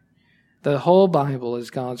 The whole Bible is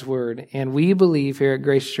God's Word, and we believe here at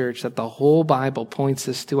Grace Church that the whole Bible points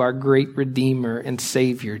us to our great Redeemer and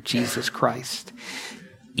Savior, Jesus Christ.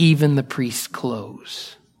 Even the priest's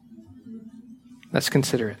clothes. Let's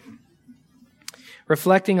consider it.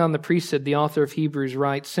 Reflecting on the priesthood, the author of Hebrews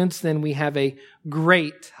writes, "Since then we have a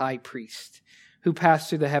great high priest who passed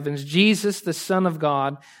through the heavens, Jesus, the Son of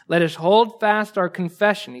God. Let us hold fast our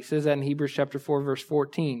confession." He says that in Hebrews chapter 4, verse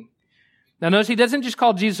 14. Now notice he doesn't just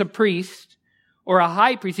call Jesus a priest or a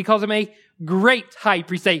high priest. He calls him a great high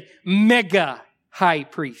priest, a mega high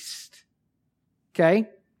priest. Okay?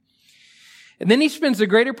 And then he spends the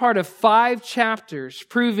greater part of 5 chapters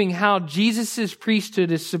proving how Jesus'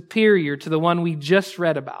 priesthood is superior to the one we just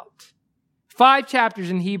read about. 5 chapters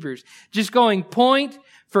in Hebrews, just going point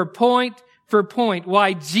for point for point,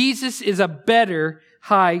 why Jesus is a better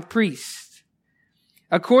high priest.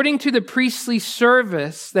 According to the priestly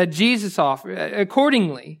service that Jesus offers,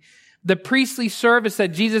 the priestly service that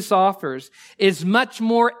Jesus offers is much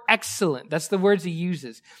more excellent. That's the words he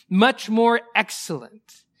uses. Much more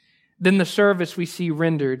excellent than the service we see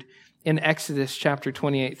rendered in Exodus chapter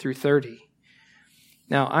 28 through 30.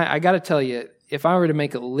 Now, I got to tell you, if I were to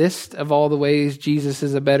make a list of all the ways Jesus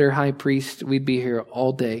is a better high priest, we'd be here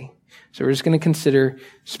all day. So we're just going to consider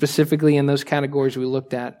specifically in those categories we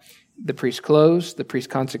looked at the priest's clothes, the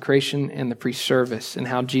priest's consecration, and the priest's service, and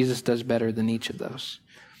how Jesus does better than each of those.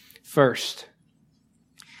 First,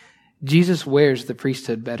 Jesus wears the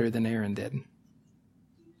priesthood better than Aaron did.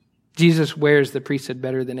 Jesus wears the priesthood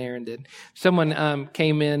better than Aaron did. Someone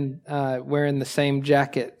came in wearing the same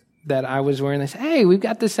jacket that I was wearing. They said, "Hey, we've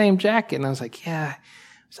got the same jacket." And I was like, "Yeah,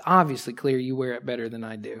 it's obviously clear you wear it better than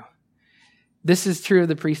I do." This is true of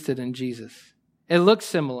the priesthood in Jesus. It looks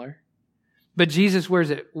similar, but Jesus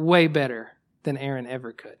wears it way better than Aaron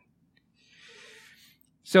ever could.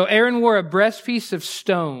 So Aaron wore a breastpiece of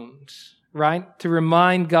stones, right? To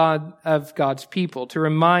remind God of God's people, to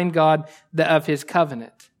remind God of his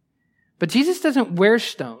covenant. But Jesus doesn't wear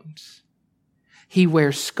stones. He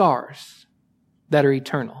wears scars that are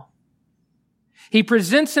eternal. He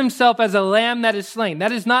presents himself as a lamb that is slain.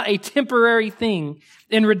 That is not a temporary thing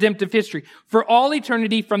in redemptive history. For all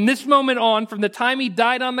eternity, from this moment on, from the time he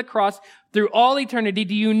died on the cross, through all eternity,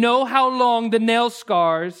 do you know how long the nail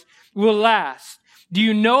scars will last? Do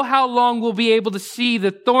you know how long we'll be able to see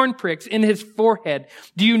the thorn pricks in his forehead?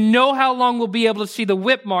 Do you know how long we'll be able to see the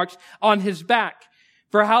whip marks on his back?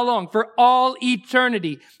 For how long? For all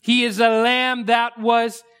eternity. He is a lamb that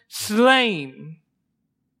was slain.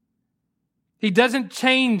 He doesn't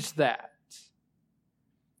change that.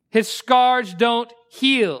 His scars don't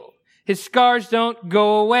heal. His scars don't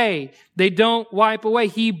go away. They don't wipe away.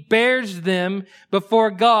 He bears them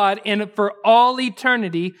before God, and for all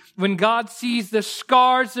eternity, when God sees the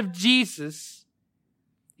scars of Jesus,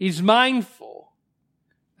 he's mindful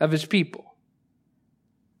of his people.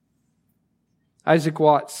 Isaac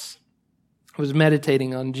Watts was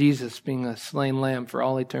meditating on Jesus being a slain lamb for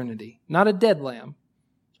all eternity. Not a dead lamb,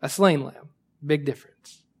 a slain lamb. Big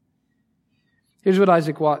difference. Here's what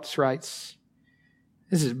Isaac Watts writes.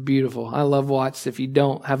 This is beautiful. I love Watts. If you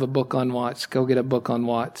don't have a book on Watts, go get a book on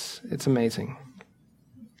Watts. It's amazing.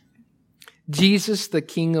 Jesus, the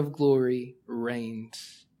King of glory,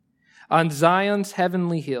 reigns on Zion's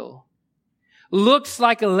heavenly hill. Looks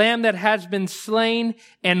like a lamb that has been slain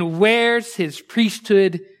and wears his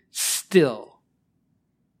priesthood still.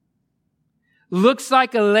 Looks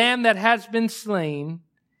like a lamb that has been slain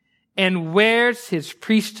and wears his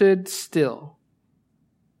priesthood still.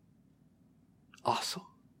 Awesome.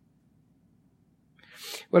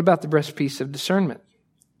 What about the breastpiece of discernment?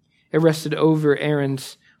 It rested over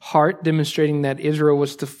Aaron's heart, demonstrating that Israel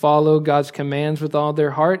was to follow God's commands with all their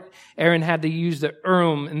heart. Aaron had to use the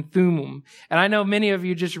Urim and Thummim. And I know many of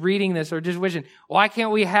you just reading this are just wishing, why can't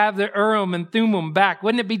we have the Urim and Thummim back?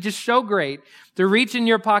 Wouldn't it be just so great to reach in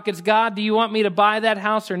your pockets, God, do you want me to buy that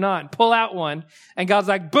house or not? And pull out one. And God's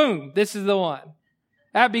like, boom, this is the one.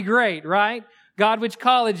 That'd be great, right? God, which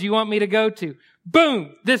college do you want me to go to?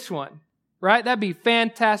 Boom, this one. right? That'd be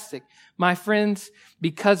fantastic. My friends,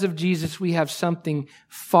 because of Jesus, we have something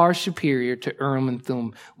far superior to Urim and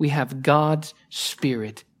Thummim. We have God's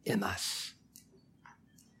Spirit in us.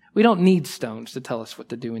 We don't need stones to tell us what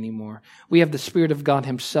to do anymore. We have the Spirit of God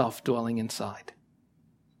Himself dwelling inside.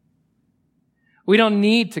 We don't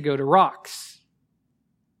need to go to rocks.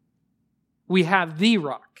 We have the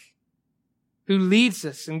rock who leads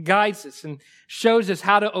us and guides us and shows us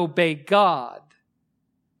how to obey God.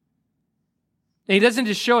 And He doesn't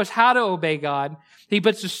just show us how to obey God. He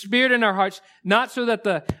puts the Spirit in our hearts, not so that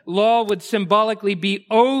the law would symbolically be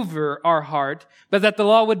over our heart, but that the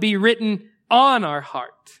law would be written on our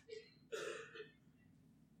heart.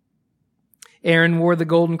 Aaron wore the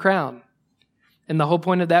golden crown. And the whole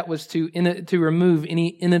point of that was to remove any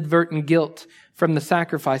inadvertent guilt from the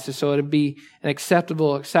sacrifices so it would be an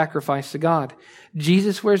acceptable sacrifice to God.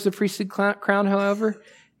 Jesus wears the priestly crown, however,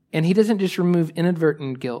 and He doesn't just remove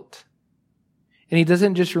inadvertent guilt. And He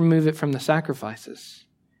doesn't just remove it from the sacrifices.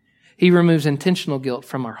 He removes intentional guilt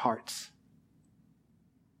from our hearts.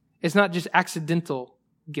 It's not just accidental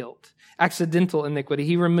guilt, accidental iniquity.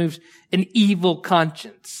 He removes an evil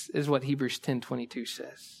conscience, is what Hebrews 10:22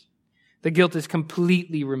 says. The guilt is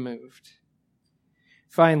completely removed.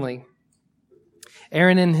 Finally,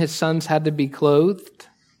 Aaron and his sons had to be clothed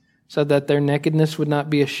so that their nakedness would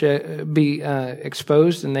not be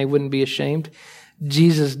exposed and they wouldn't be ashamed.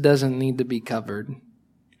 Jesus doesn't need to be covered.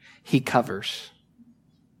 He covers.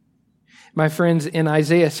 My friends, in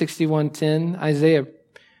Isaiah 61:10, Isaiah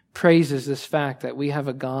praises this fact that we have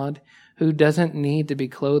a God who doesn't need to be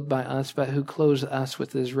clothed by us, but who clothes us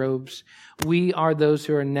with His robes. We are those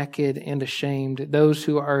who are naked and ashamed, those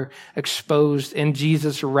who are exposed, and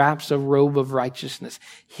Jesus wraps a robe of righteousness,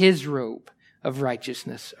 His robe of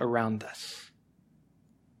righteousness around us.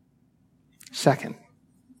 Second,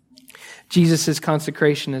 Jesus'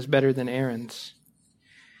 consecration is better than Aaron's.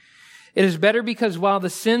 It is better because while the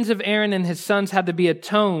sins of Aaron and his sons had to be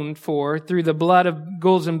atoned for through the blood of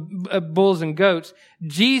bulls and goats,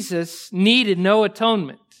 Jesus needed no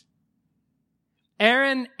atonement.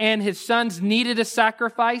 Aaron and his sons needed a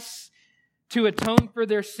sacrifice to atone for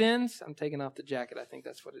their sins. I'm taking off the jacket. I think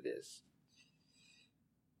that's what it is.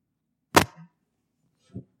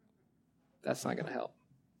 That's not going to help.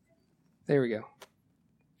 There we go.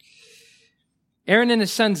 Aaron and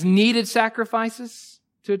his sons needed sacrifices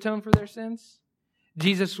to atone for their sins.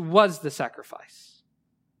 Jesus was the sacrifice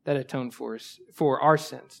that atoned for our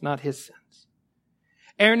sins, not his sins.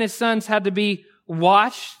 Aaron and his sons had to be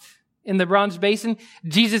washed in the bronze basin.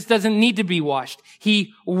 Jesus doesn't need to be washed.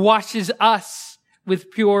 He washes us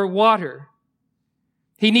with pure water.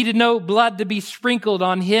 He needed no blood to be sprinkled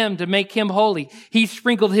on him to make him holy. He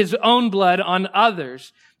sprinkled his own blood on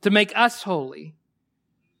others to make us holy.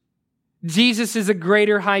 Jesus is a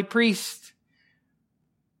greater high priest.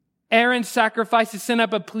 Aaron's sacrifices sent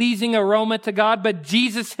up a pleasing aroma to God, but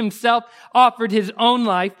Jesus Himself offered His own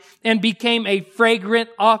life and became a fragrant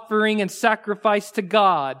offering and sacrifice to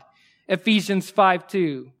God. Ephesians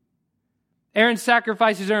 5:2. Aaron's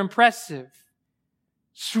sacrifices are impressive,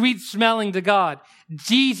 sweet-smelling to God.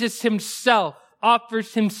 Jesus Himself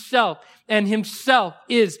offers Himself, and Himself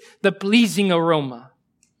is the pleasing aroma.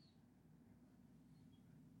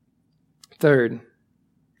 Third,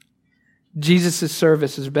 Jesus'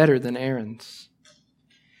 service is better than Aaron's.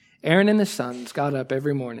 Aaron and his sons got up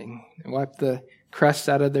every morning and wiped the crust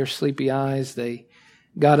out of their sleepy eyes. They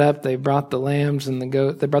got up, they brought the lambs and the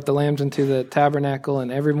goat. They brought the lambs into the tabernacle and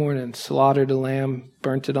every morning slaughtered a lamb,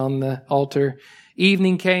 burnt it on the altar.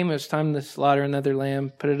 Evening came, it was time to slaughter another lamb,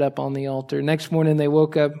 put it up on the altar. Next morning they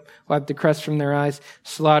woke up, wiped the crust from their eyes,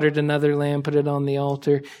 slaughtered another lamb, put it on the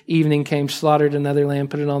altar. Evening came, slaughtered another lamb,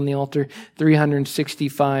 put it on the altar.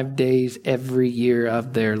 365 days every year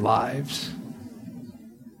of their lives.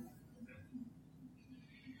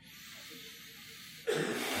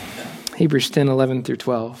 Hebrews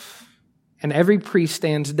 10:11-12. And every priest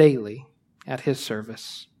stands daily at his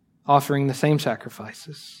service, offering the same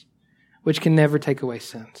sacrifices, which can never take away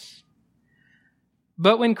sins.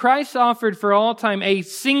 But when Christ offered for all time a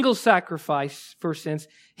single sacrifice for sins,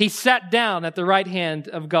 He sat down at the right hand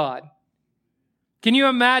of God. Can you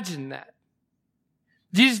imagine that?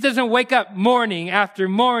 Jesus doesn't wake up morning after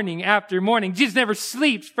morning after morning. Jesus never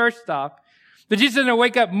sleeps, first off. But Jesus doesn't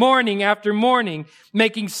wake up morning after morning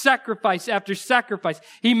making sacrifice after sacrifice.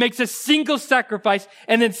 He makes a single sacrifice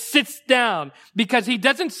and then sits down because He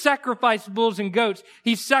doesn't sacrifice bulls and goats.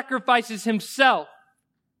 He sacrifices Himself.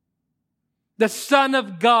 The Son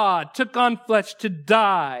of God took on flesh to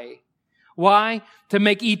die. Why? To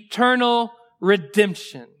make eternal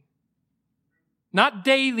redemption. Not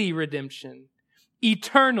daily redemption.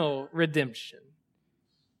 eternal redemption.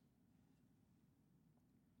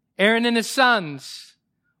 Aaron and his sons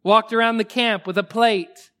walked around the camp with a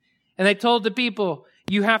plate, and they told the people,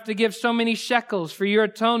 you have to give so many shekels for your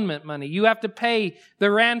atonement money. You have to pay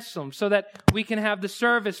the ransom so that we can have the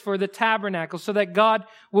service for the tabernacle, so that God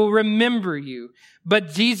will remember you.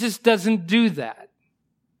 But Jesus doesn't do that.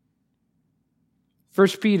 1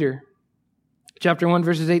 Peter chapter 1,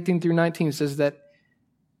 verses 18 through 19 says that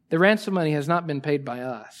the ransom money has not been paid by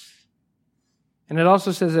us. And it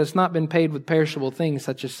also says that it's not been paid with perishable things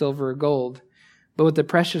such as silver or gold, but with the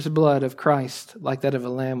precious blood of Christ, like that of a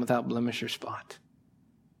lamb without blemish or spot.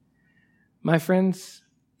 My friends,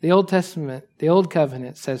 the Old Testament, the Old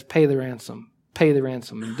Covenant says, pay the ransom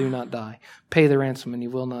and do not die. Pay the ransom and you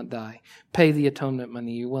will not die. Pay the atonement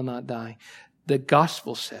money, you will not die. The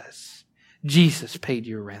gospel says, Jesus paid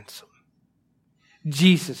your ransom.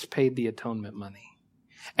 Jesus paid the atonement money.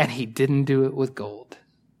 And he didn't do it with gold.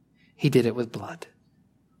 He did it with blood.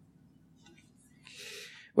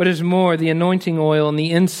 What is more, the anointing oil and the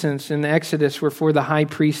incense in the Exodus were for the high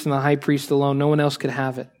priest and the high priest alone. No one else could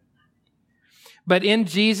have it. But in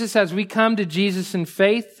Jesus, as we come to Jesus in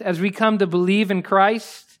faith, as we come to believe in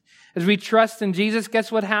Christ, as we trust in Jesus,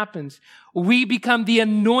 guess what happens? We become the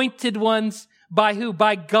anointed ones by who?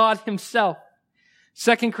 By God himself.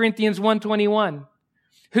 2 Corinthians 1:21.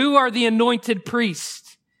 Who are the anointed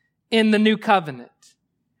priests in the new covenant?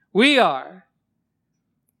 We are.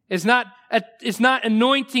 It's not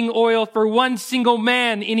anointing oil for one single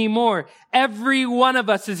man anymore. Every one of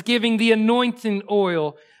us is giving the anointing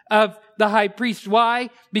oil of the high priest. Why?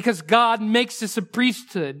 Because God makes us a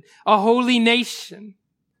priesthood, a holy nation.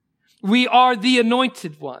 We are the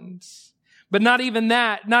anointed ones. But not even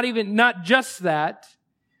that, not just that.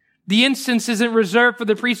 The incense isn't reserved for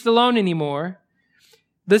the priest alone anymore.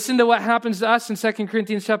 Listen to what happens to us in 2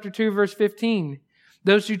 Corinthians chapter 2, verse 15.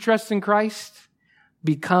 Those who trust in Christ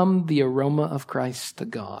become the aroma of Christ to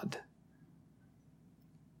God.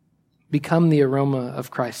 Become the aroma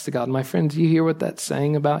of Christ to God. My friends, you hear what that's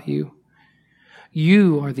saying about you?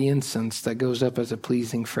 You are the incense that goes up as a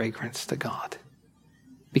pleasing fragrance to God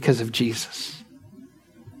because of Jesus.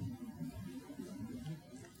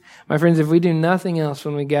 My friends, if we do nothing else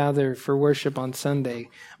when we gather for worship on Sunday,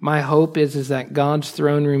 my hope is that God's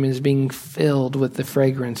throne room is being filled with the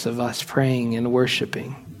fragrance of us praying and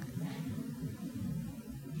worshiping.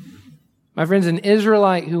 My friends, an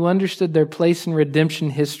Israelite who understood their place in redemption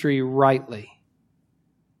history rightly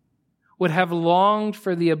would have longed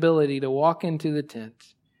for the ability to walk into the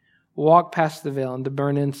tent, walk past the veil, and to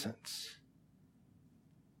burn incense.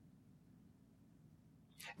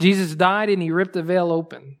 Jesus died and he ripped the veil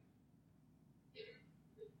open.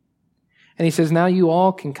 And he says, now you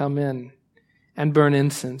all can come in and burn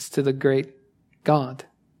incense to the great God.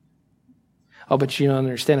 Oh, but you don't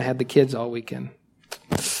understand. I had the kids all weekend.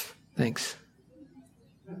 Thanks.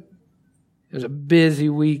 It was a busy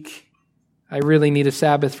week. I really need a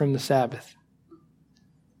Sabbath from the Sabbath.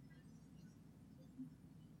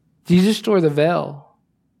 Jesus tore the veil.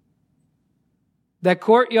 That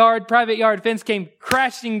courtyard, private yard fence came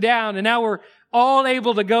crashing down, and now we're all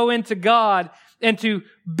able to go into God and to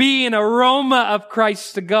be an aroma of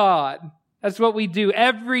Christ to God. That's what we do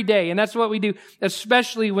every day, and that's what we do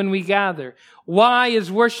especially when we gather. Why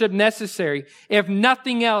is worship necessary? If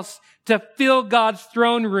nothing else, to fill God's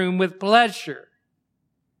throne room with pleasure.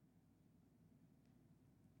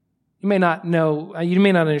 You may not know, you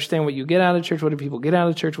may not understand what you get out of church. What do people get out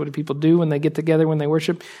of church? What do people do when they get together, when they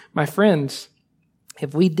worship? My friends,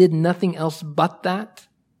 if we did nothing else but that,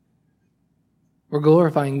 we're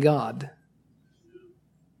glorifying God.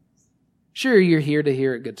 Sure, you're here to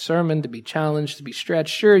hear a good sermon, to be challenged, to be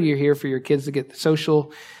stretched. Sure, you're here for your kids to get the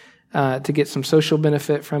social, to get some social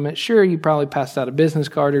benefit from it. Sure, you probably passed out a business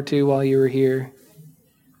card or two while you were here.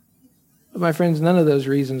 But my friends, none of those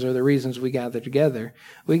reasons are the reasons we gather together.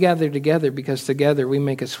 We gather together because together we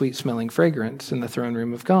make a sweet-smelling fragrance in the throne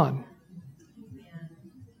room of God.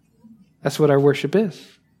 That's what our worship is.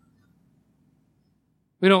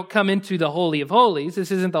 We don't come into the Holy of Holies.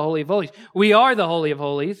 This isn't the Holy of Holies. We are the Holy of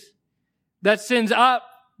Holies that sends up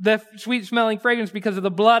the sweet-smelling fragrance because of the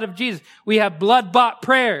blood of Jesus. We have blood-bought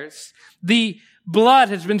prayers. The blood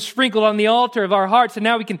has been sprinkled on the altar of our hearts, and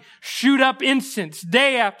now we can shoot up incense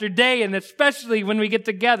day after day, and especially when we get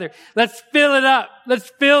together. Let's fill it up. Let's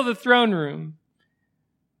fill the throne room.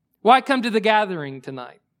 Why come to the gathering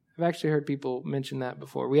tonight? I've actually heard people mention that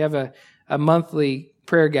before. We have a monthly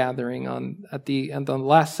prayer gathering on the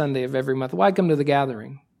last Sunday of every month. Why come to the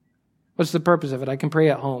gathering? What's the purpose of it? I can pray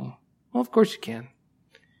at home. Well, of course you can.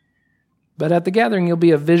 But at the gathering, you'll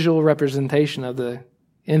be a visual representation of the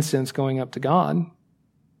incense going up to God.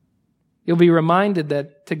 You'll be reminded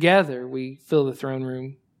that together we fill the throne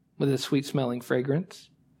room with a sweet-smelling fragrance.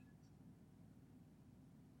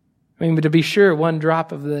 I mean, but to be sure, one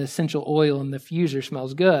drop of the essential oil in the diffuser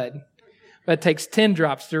smells good, but it takes 10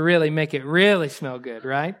 drops to really make it really smell good,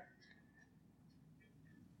 right?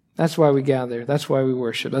 That's why we gather. That's why we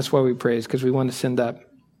worship. That's why we praise, because we want to send up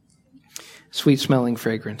sweet-smelling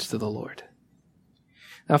fragrance to the Lord.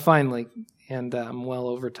 Now, finally, and I'm well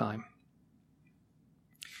over time,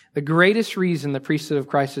 the greatest reason the priesthood of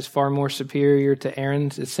Christ is far more superior to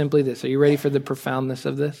Aaron's is simply this. Are you ready for the profoundness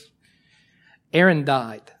of this? Aaron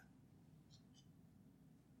died.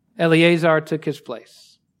 Eleazar took his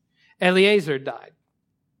place. Eleazar died.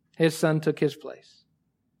 His son took his place.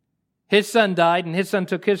 His son died and his son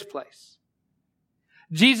took his place.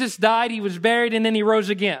 Jesus died, he was buried, and then he rose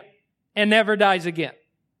again and never dies again.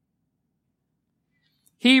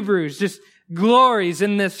 Hebrews just glories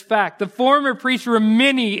in this fact. The former priests were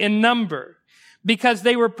many in number because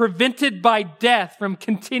they were prevented by death from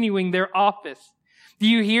continuing their office. Do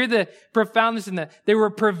you hear the profoundness in that? They were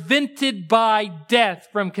prevented by death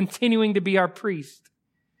from continuing to be our priest.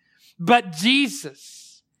 But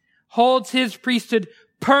Jesus holds his priesthood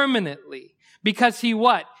permanently because he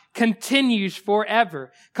what? Continues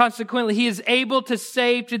forever. Consequently, he is able to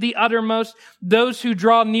save to the uttermost those who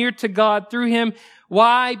draw near to God through him.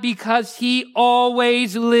 Why? Because he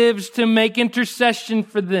always lives to make intercession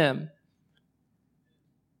for them.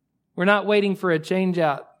 We're not waiting for a change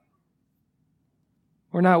out.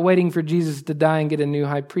 We're not waiting for Jesus to die and get a new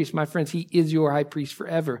high priest. My friends, he is your high priest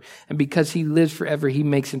forever. And because he lives forever, he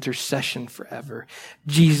makes intercession forever.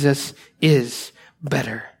 Jesus is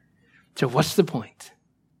better. So what's the point?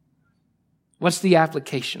 What's the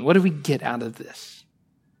application? What do we get out of this?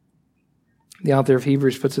 The author of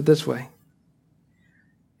Hebrews puts it this way.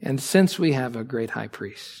 And since we have a great high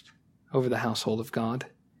priest over the household of God,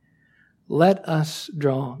 let us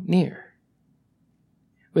draw near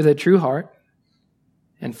with a true heart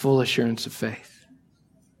and full assurance of faith.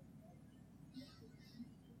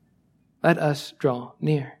 Let us draw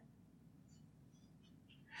near.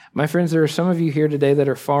 My friends, there are some of you here today that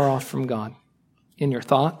are far off from God in your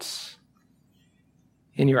thoughts,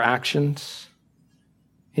 in your actions,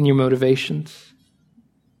 in your motivations.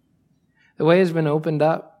 The way has been opened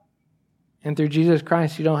up. And through Jesus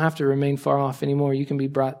Christ, you don't have to remain far off anymore. You can be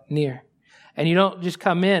brought near. And you don't just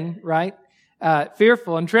come in, right,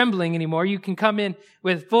 fearful and trembling anymore. You can come in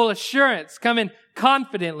with full assurance, come in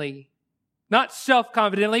confidently. Not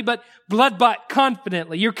self-confidently, but blood-bought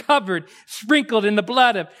confidently. You're covered, sprinkled in the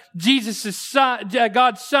blood of Jesus' Son,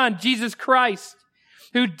 God's Son, Jesus Christ,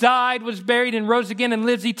 who died, was buried, and rose again and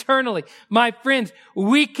lives eternally. My friends,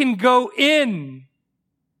 we can go in.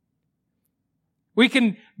 We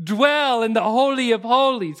can dwell in the Holy of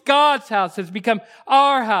Holies. God's house has become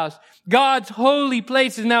our house. God's holy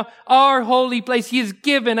place is now our holy place. He has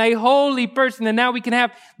given a holy person, and now we can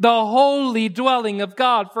have the holy dwelling of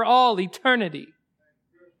God for all eternity.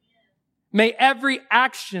 May every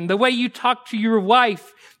action, the way you talk to your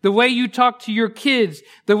wife, the way you talk to your kids,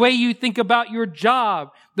 the way you think about your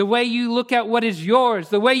job, the way you look at what is yours,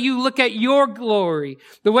 the way you look at your glory,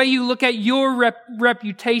 the way you look at your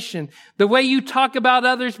reputation, the way you talk about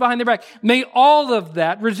others behind their back, may all of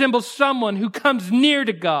that resemble someone who comes near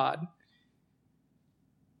to God,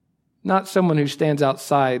 not someone who stands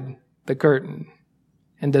outside the curtain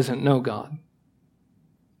and doesn't know God.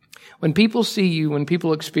 When people see you, when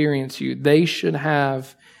people experience you, they should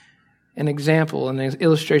have an example, an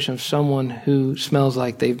illustration of someone who smells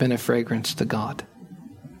like they've been a fragrance to God.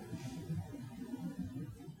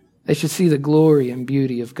 They should see the glory and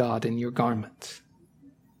beauty of God in your garments,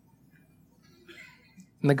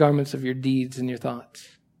 in the garments of your deeds and your thoughts.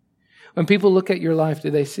 When people look at your life, do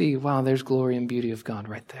they see, wow, there's glory and beauty of God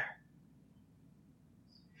right there?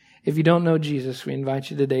 If you don't know Jesus, we invite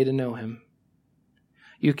you today to know him.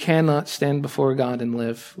 You cannot stand before God and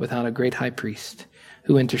live without a great high priest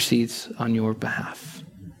who intercedes on your behalf.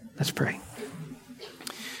 Let's pray.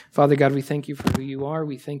 Father God, we thank you for who you are.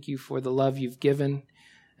 We thank you for the love you've given.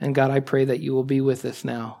 And God, I pray that you will be with us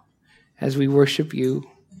now as we worship you.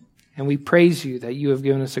 And we praise you that you have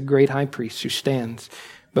given us a great high priest who stands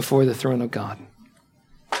before the throne of God.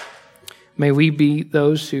 May we be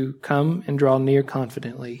those who come and draw near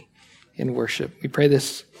confidently in worship. We pray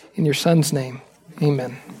this in your Son's name.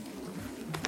 Amen.